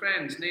fellowship of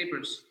friends,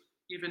 neighbours,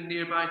 even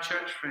nearby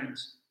church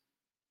friends.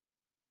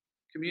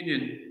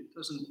 Communion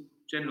doesn't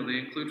generally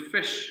include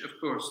fish, of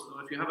course,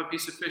 though if you have a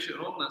piece of fish at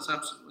home, that's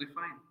absolutely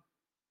fine.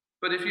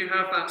 But if you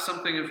have that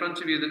something in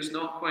front of you that's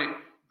not quite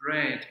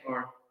bread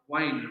or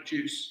wine or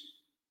juice,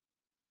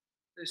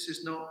 this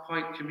is not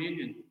quite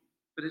communion,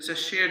 but it's a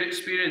shared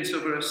experience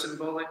over a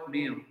symbolic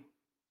meal.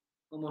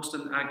 Almost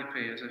an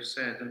agape, as I've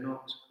said. They're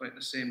not quite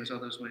the same as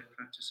others might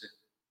practice it.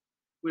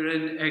 We're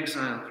in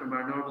exile from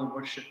our normal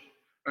worship,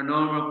 our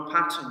normal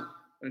pattern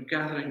of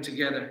gathering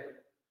together.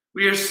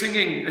 We are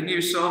singing a new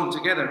song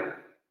together,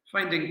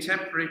 finding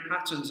temporary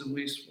patterns and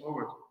ways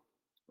forward,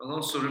 while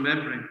also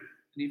remembering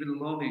and even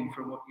longing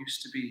for what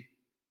used to be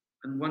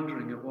and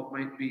wondering at what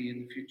might be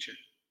in the future.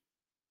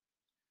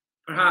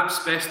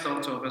 Perhaps best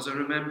thought of as a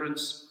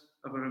remembrance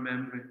of a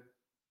remembering.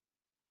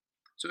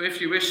 So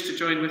if you wish to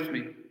join with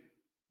me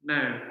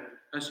now,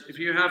 if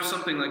you have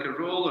something like a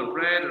roll or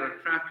bread or a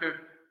cracker,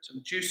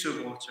 some juice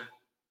or water,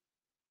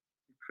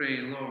 we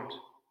pray, Lord,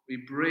 we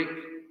break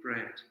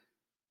bread,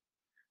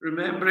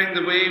 remembering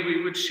the way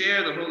we would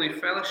share the holy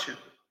fellowship,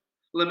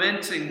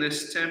 lamenting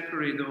this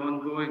temporary though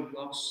ongoing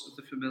loss of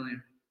the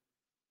familiar.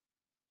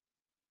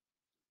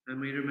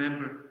 And we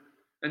remember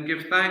and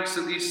give thanks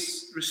that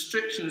these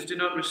restrictions do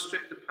not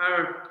restrict the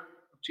power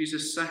of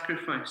Jesus'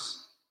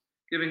 sacrifice,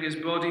 giving his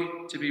body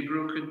to be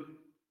broken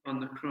on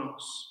the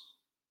cross,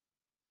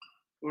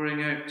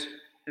 pouring out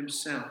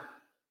himself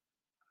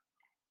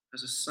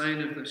as a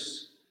sign of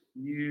this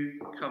new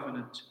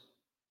covenant.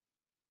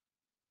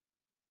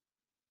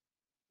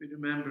 We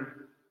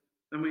remember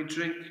and we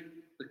drink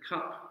the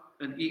cup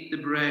and eat the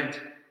bread.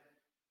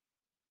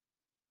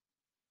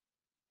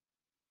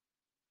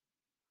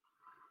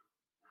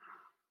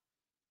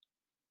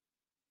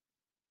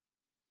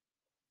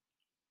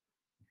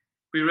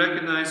 We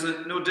recognize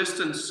that no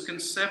distance can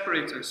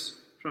separate us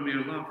from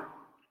your love.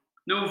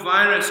 No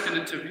virus can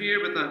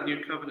interfere with that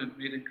new covenant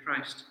made in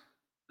Christ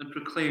and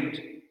proclaimed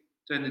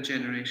down the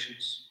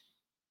generations.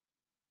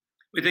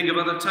 We think of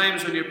other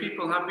times when your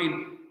people have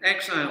been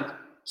exiled,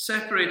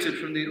 separated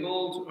from the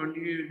old or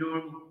new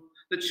normal.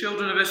 The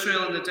children of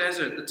Israel in the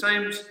desert, the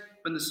times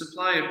when the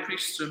supply of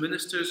priests or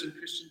ministers in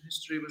Christian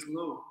history was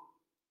low,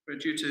 where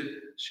due to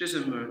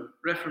schism or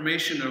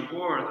reformation or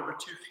war, there were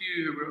too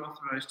few who were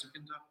authorized to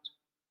conduct.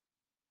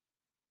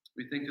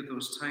 We think of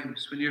those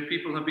times when your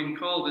people have been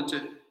called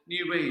into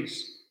new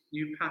ways,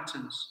 new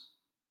patterns,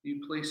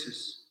 new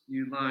places,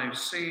 new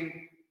lives,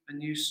 singing a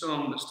new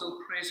song, but still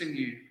praising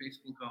you,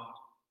 faithful God.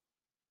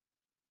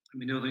 And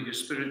we know that your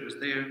Spirit was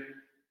there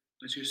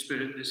as your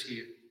Spirit is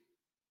here.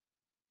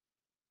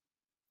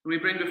 And we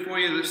bring before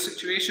you the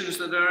situations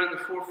that are at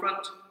the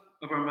forefront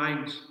of our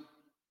minds,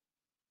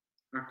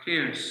 our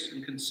cares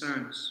and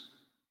concerns.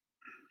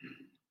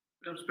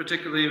 Perhaps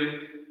particularly we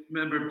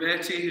remember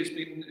Betty, who's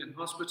been in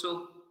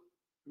hospital,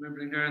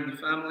 remembering her and the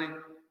family,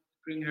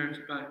 bring her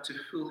back to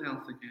full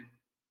health again.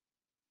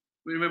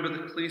 We remember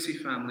the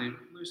Clasey family,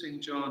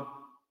 losing John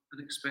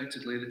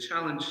unexpectedly, the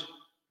challenge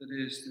that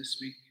is this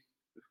week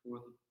before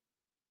them.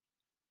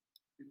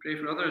 We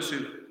pray for others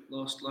who've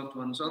lost loved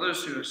ones,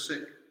 others who are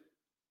sick,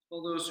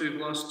 all those who've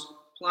lost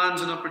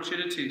plans and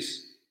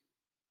opportunities,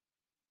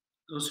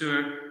 those who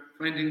are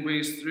finding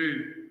ways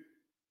through,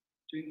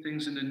 doing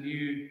things in a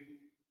new,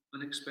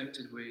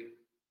 unexpected way.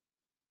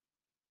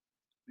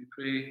 We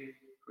pray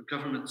for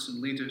governments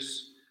and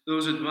leaders,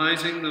 those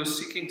advising, those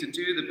seeking to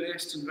do the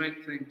best and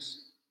right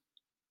things.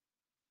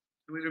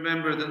 And we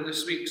remember that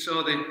this week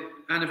saw the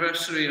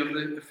anniversary of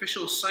the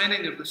official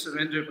signing of the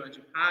surrender by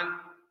Japan,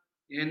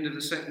 the end of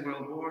the Second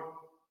World War.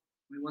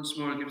 We once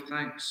more give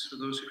thanks for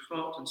those who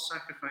fought and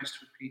sacrificed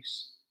for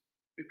peace.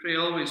 We pray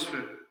always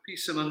for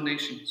peace among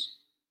nations.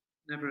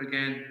 Never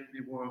again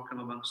may war come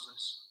amongst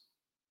us.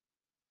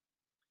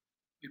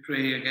 We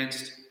pray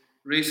against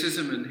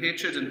racism and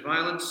hatred and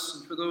violence,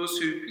 and for those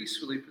who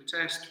peacefully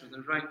protest for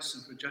their rights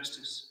and for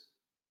justice.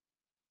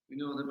 We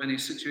know that many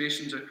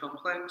situations are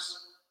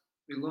complex.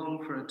 We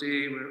long for a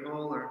day where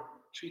all are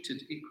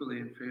treated equally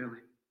and fairly.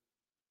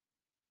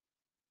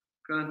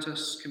 Grant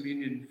us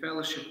communion,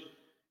 fellowship,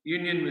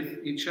 union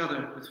with each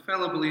other, with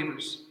fellow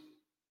believers,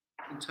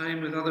 and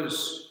time with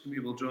others whom we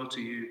will draw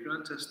to you.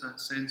 Grant us that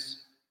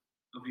sense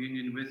of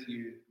union with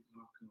you,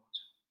 Lord God.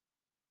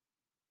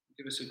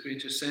 Give us a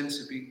greater sense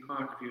of being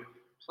part of your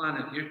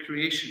planet, your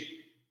creation,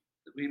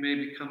 that we may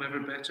become ever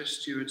better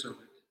stewards of it.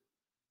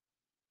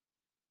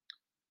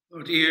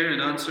 Lord, hear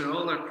and answer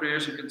all our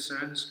prayers and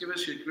concerns. Give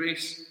us your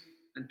grace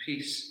and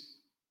peace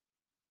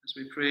as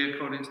we pray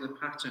according to the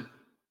pattern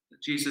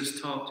that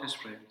Jesus taught his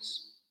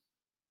friends.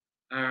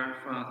 Our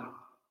Father,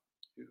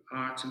 who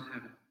art in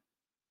heaven,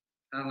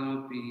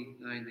 hallowed be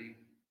thy name.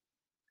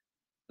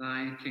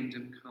 Thy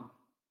kingdom come.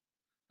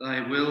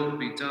 Thy will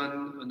be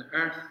done on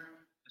earth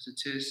as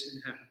it is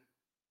in heaven.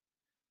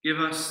 Give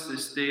us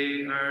this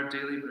day our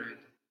daily bread,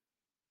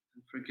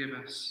 and forgive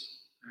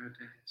us our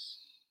debts,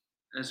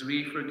 as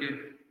we forgive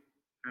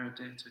our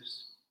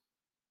debtors.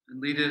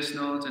 And lead us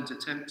not into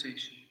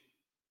temptation,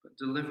 but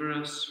deliver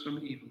us from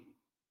evil.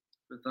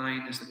 For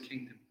thine is the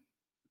kingdom,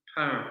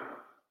 the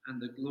power,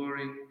 and the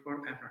glory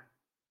forever.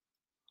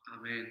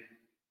 Amen.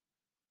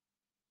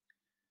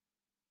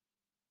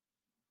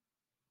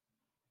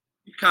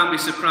 You can't be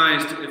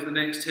surprised if the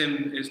next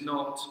hymn is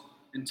not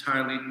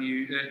entirely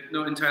new,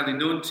 not entirely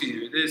known to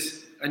you. It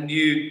is a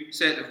new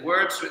set of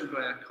words written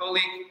by a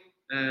colleague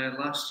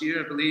last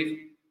year, I believe,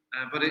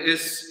 but it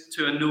is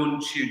to a known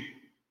tune.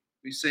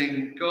 We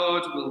sing,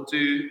 God will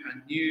do a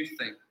new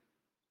thing.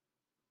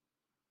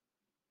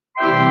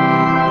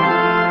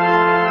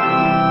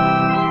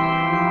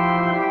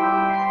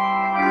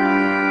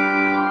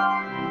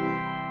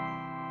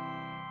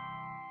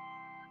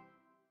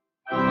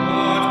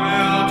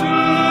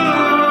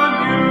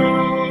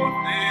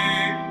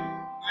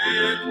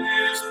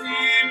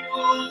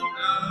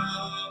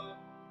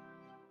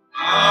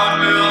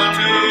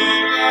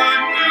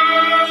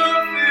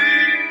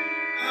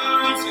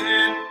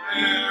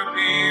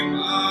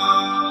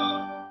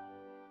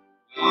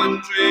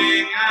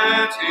 Wondering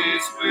at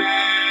his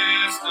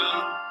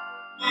wisdom,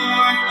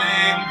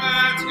 marveling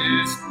at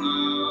his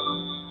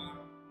power.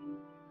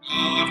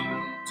 God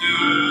will do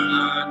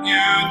a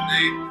new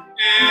thing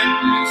in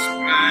this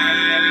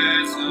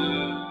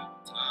present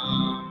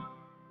time.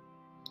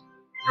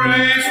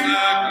 Praise the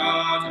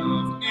God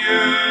of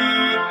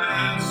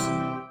newness,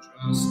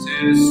 trust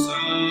his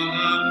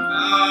solemn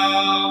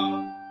vow.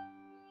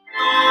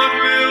 God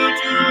will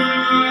do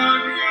a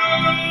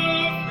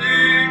new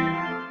thing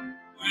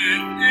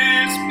with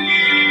his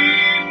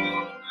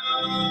people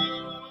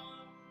now.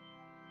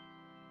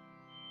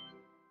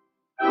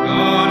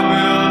 God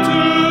will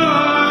do a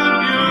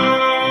new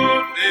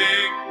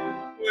thing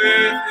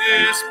with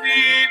his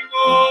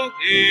people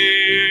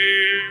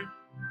here.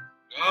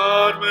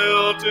 God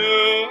will do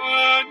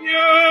a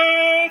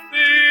new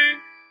thing,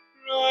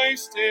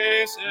 Christ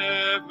is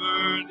ever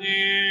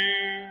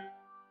near.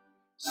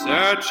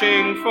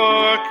 Searching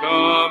for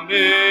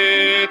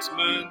commitment,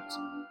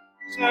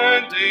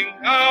 sending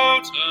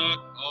out a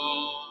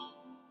call.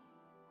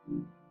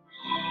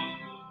 God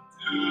will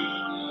do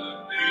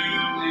a new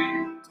thing,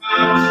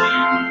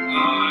 touching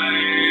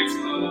lives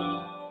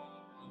all.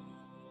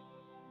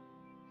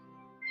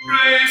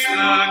 Praise the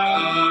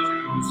God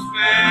who's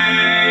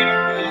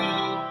faithful,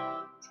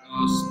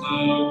 trust the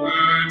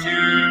word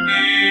you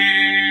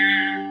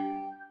hear.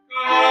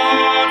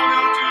 God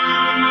will do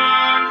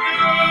a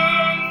new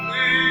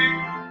thing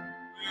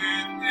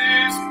with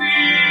his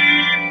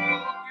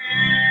people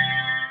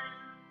here.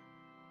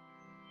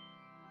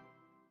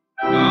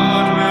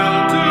 God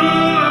will do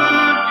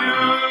a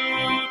new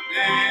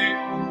thing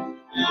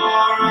for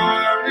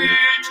our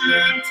age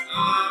and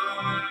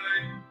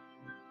time.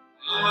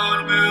 God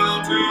will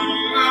do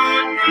a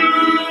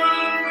new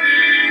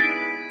thing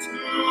to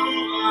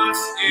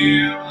us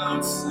here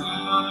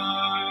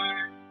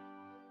outside.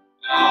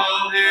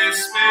 All his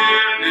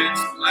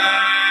Spirit's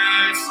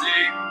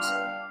blessings,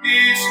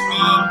 peace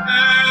from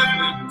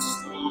heaven's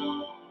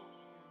store.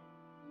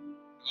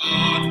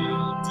 God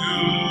will do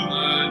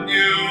a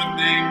new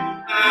thing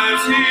as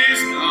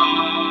he's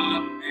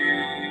done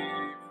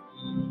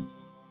before.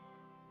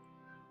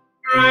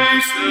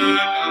 Praise the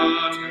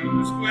God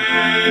who's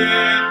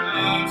with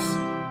us,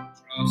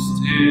 trust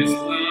his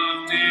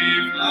love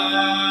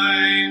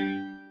divine.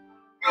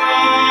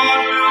 God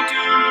will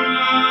do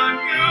a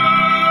new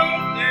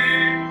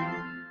thing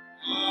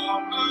for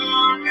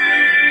our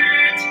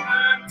age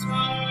and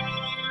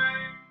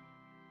time.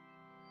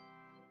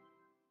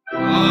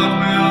 God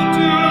will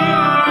do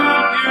a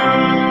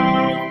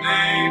new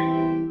thing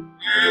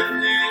with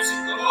his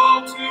call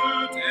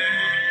today.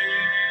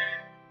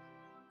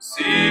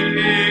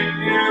 Seeking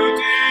new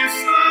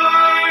disciples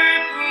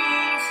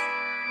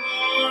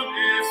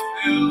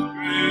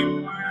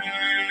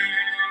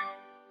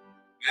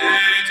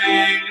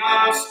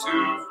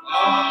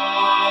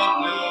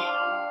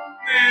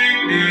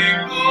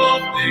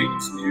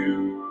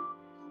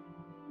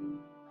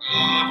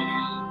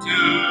do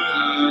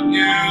a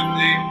new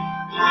thing,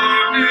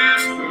 for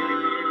His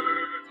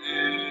word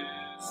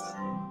is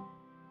true.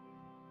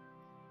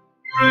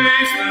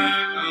 Praise the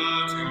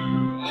God who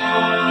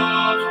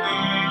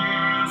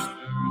offers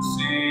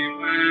mercy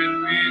when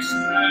we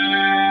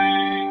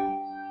stray.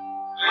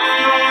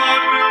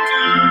 God will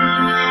do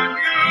a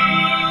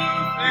new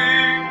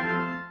thing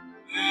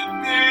in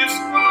this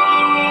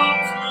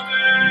world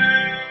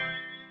today.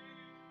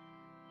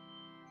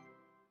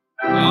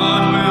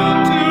 God will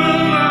do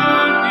a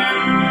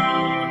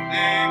new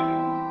thing,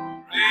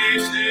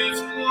 praise His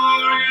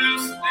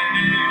glorious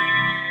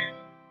name.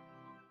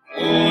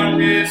 For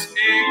His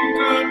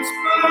kingdom's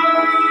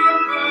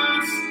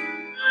purpose,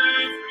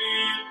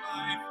 every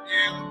life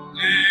He'll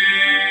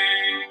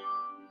lay,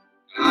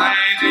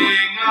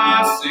 guiding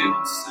us in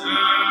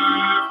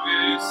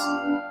service,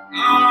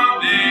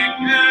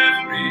 loving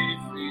every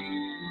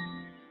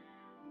fear.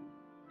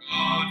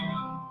 God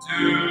will do a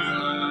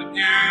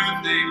new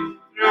thing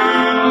through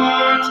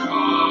our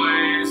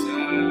joys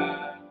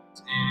and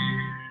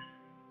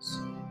tears.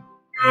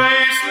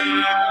 Praise the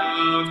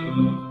God of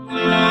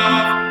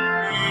love,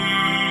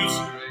 whose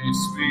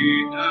grace we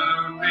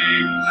now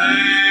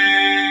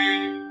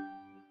reclaim.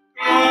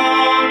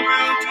 God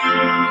will do a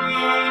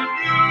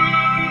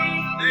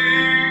new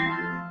thing,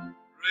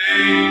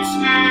 praise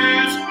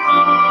His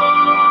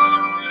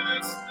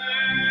glorious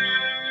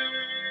name.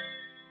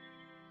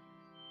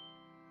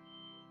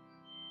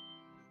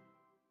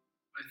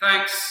 My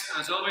thanks,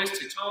 as always,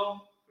 to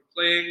Tom for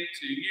playing,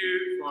 to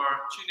you for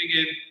tuning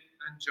in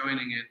and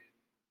joining in.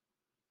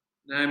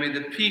 Now may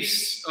the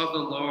peace of the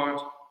Lord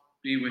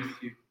be with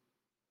you.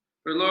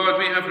 For Lord,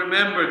 we have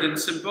remembered in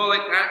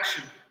symbolic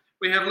action,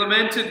 we have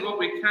lamented what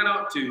we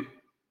cannot do.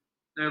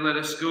 Now let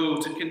us go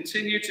to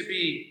continue to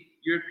be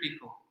your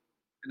people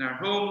in our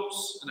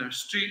homes, in our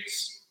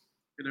streets,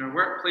 in our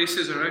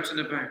workplaces, or out and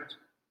about,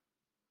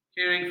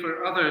 caring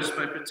for others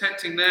by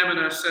protecting them and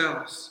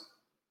ourselves.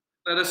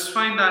 Let us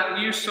find that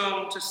new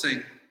song to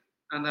sing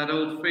and that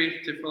old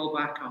faith to fall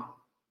back on.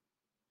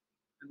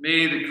 And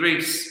may the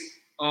grace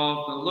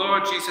of the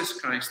Lord Jesus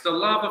Christ, the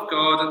love of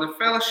God, and the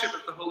fellowship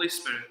of the Holy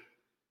Spirit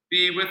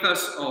be with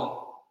us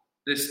all,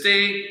 this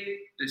day,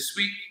 this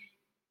week,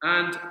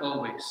 and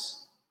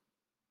always.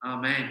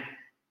 Amen.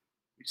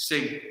 We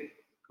sing,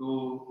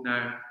 Go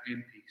Now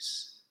in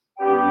Peace.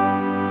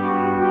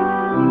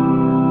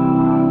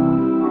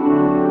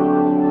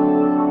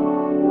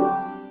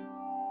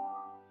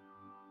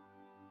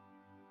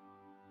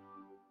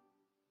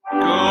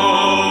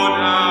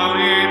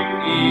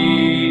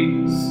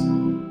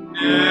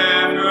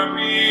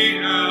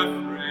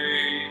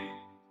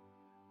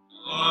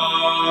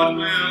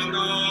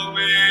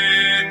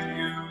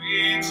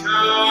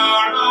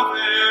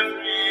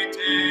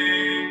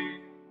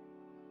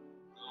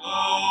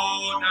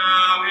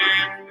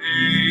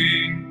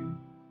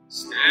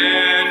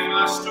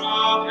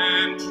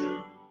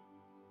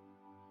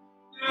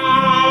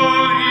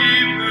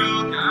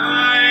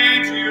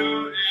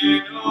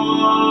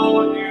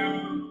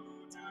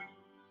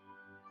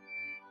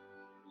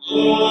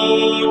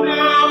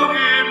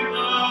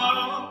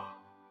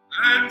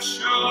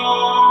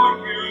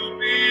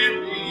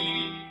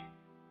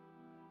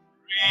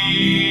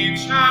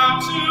 Reach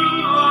out to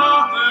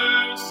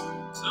others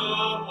so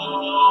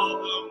all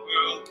the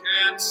world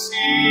can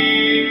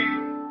see.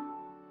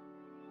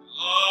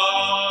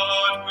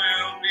 God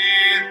will be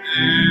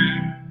there,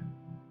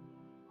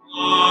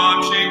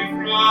 watching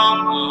from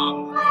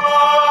above.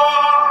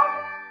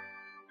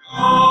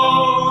 Go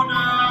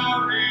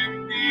now in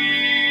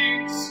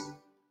peace,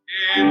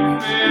 in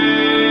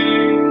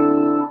faith,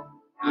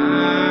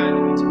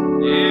 and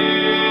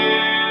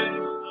in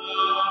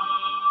love.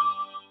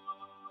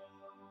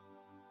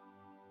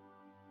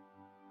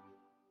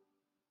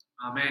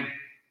 Amen.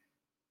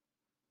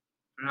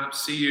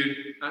 Perhaps see you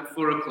at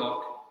 4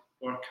 o'clock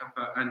for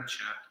Kappa and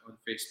Chat on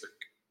Facebook.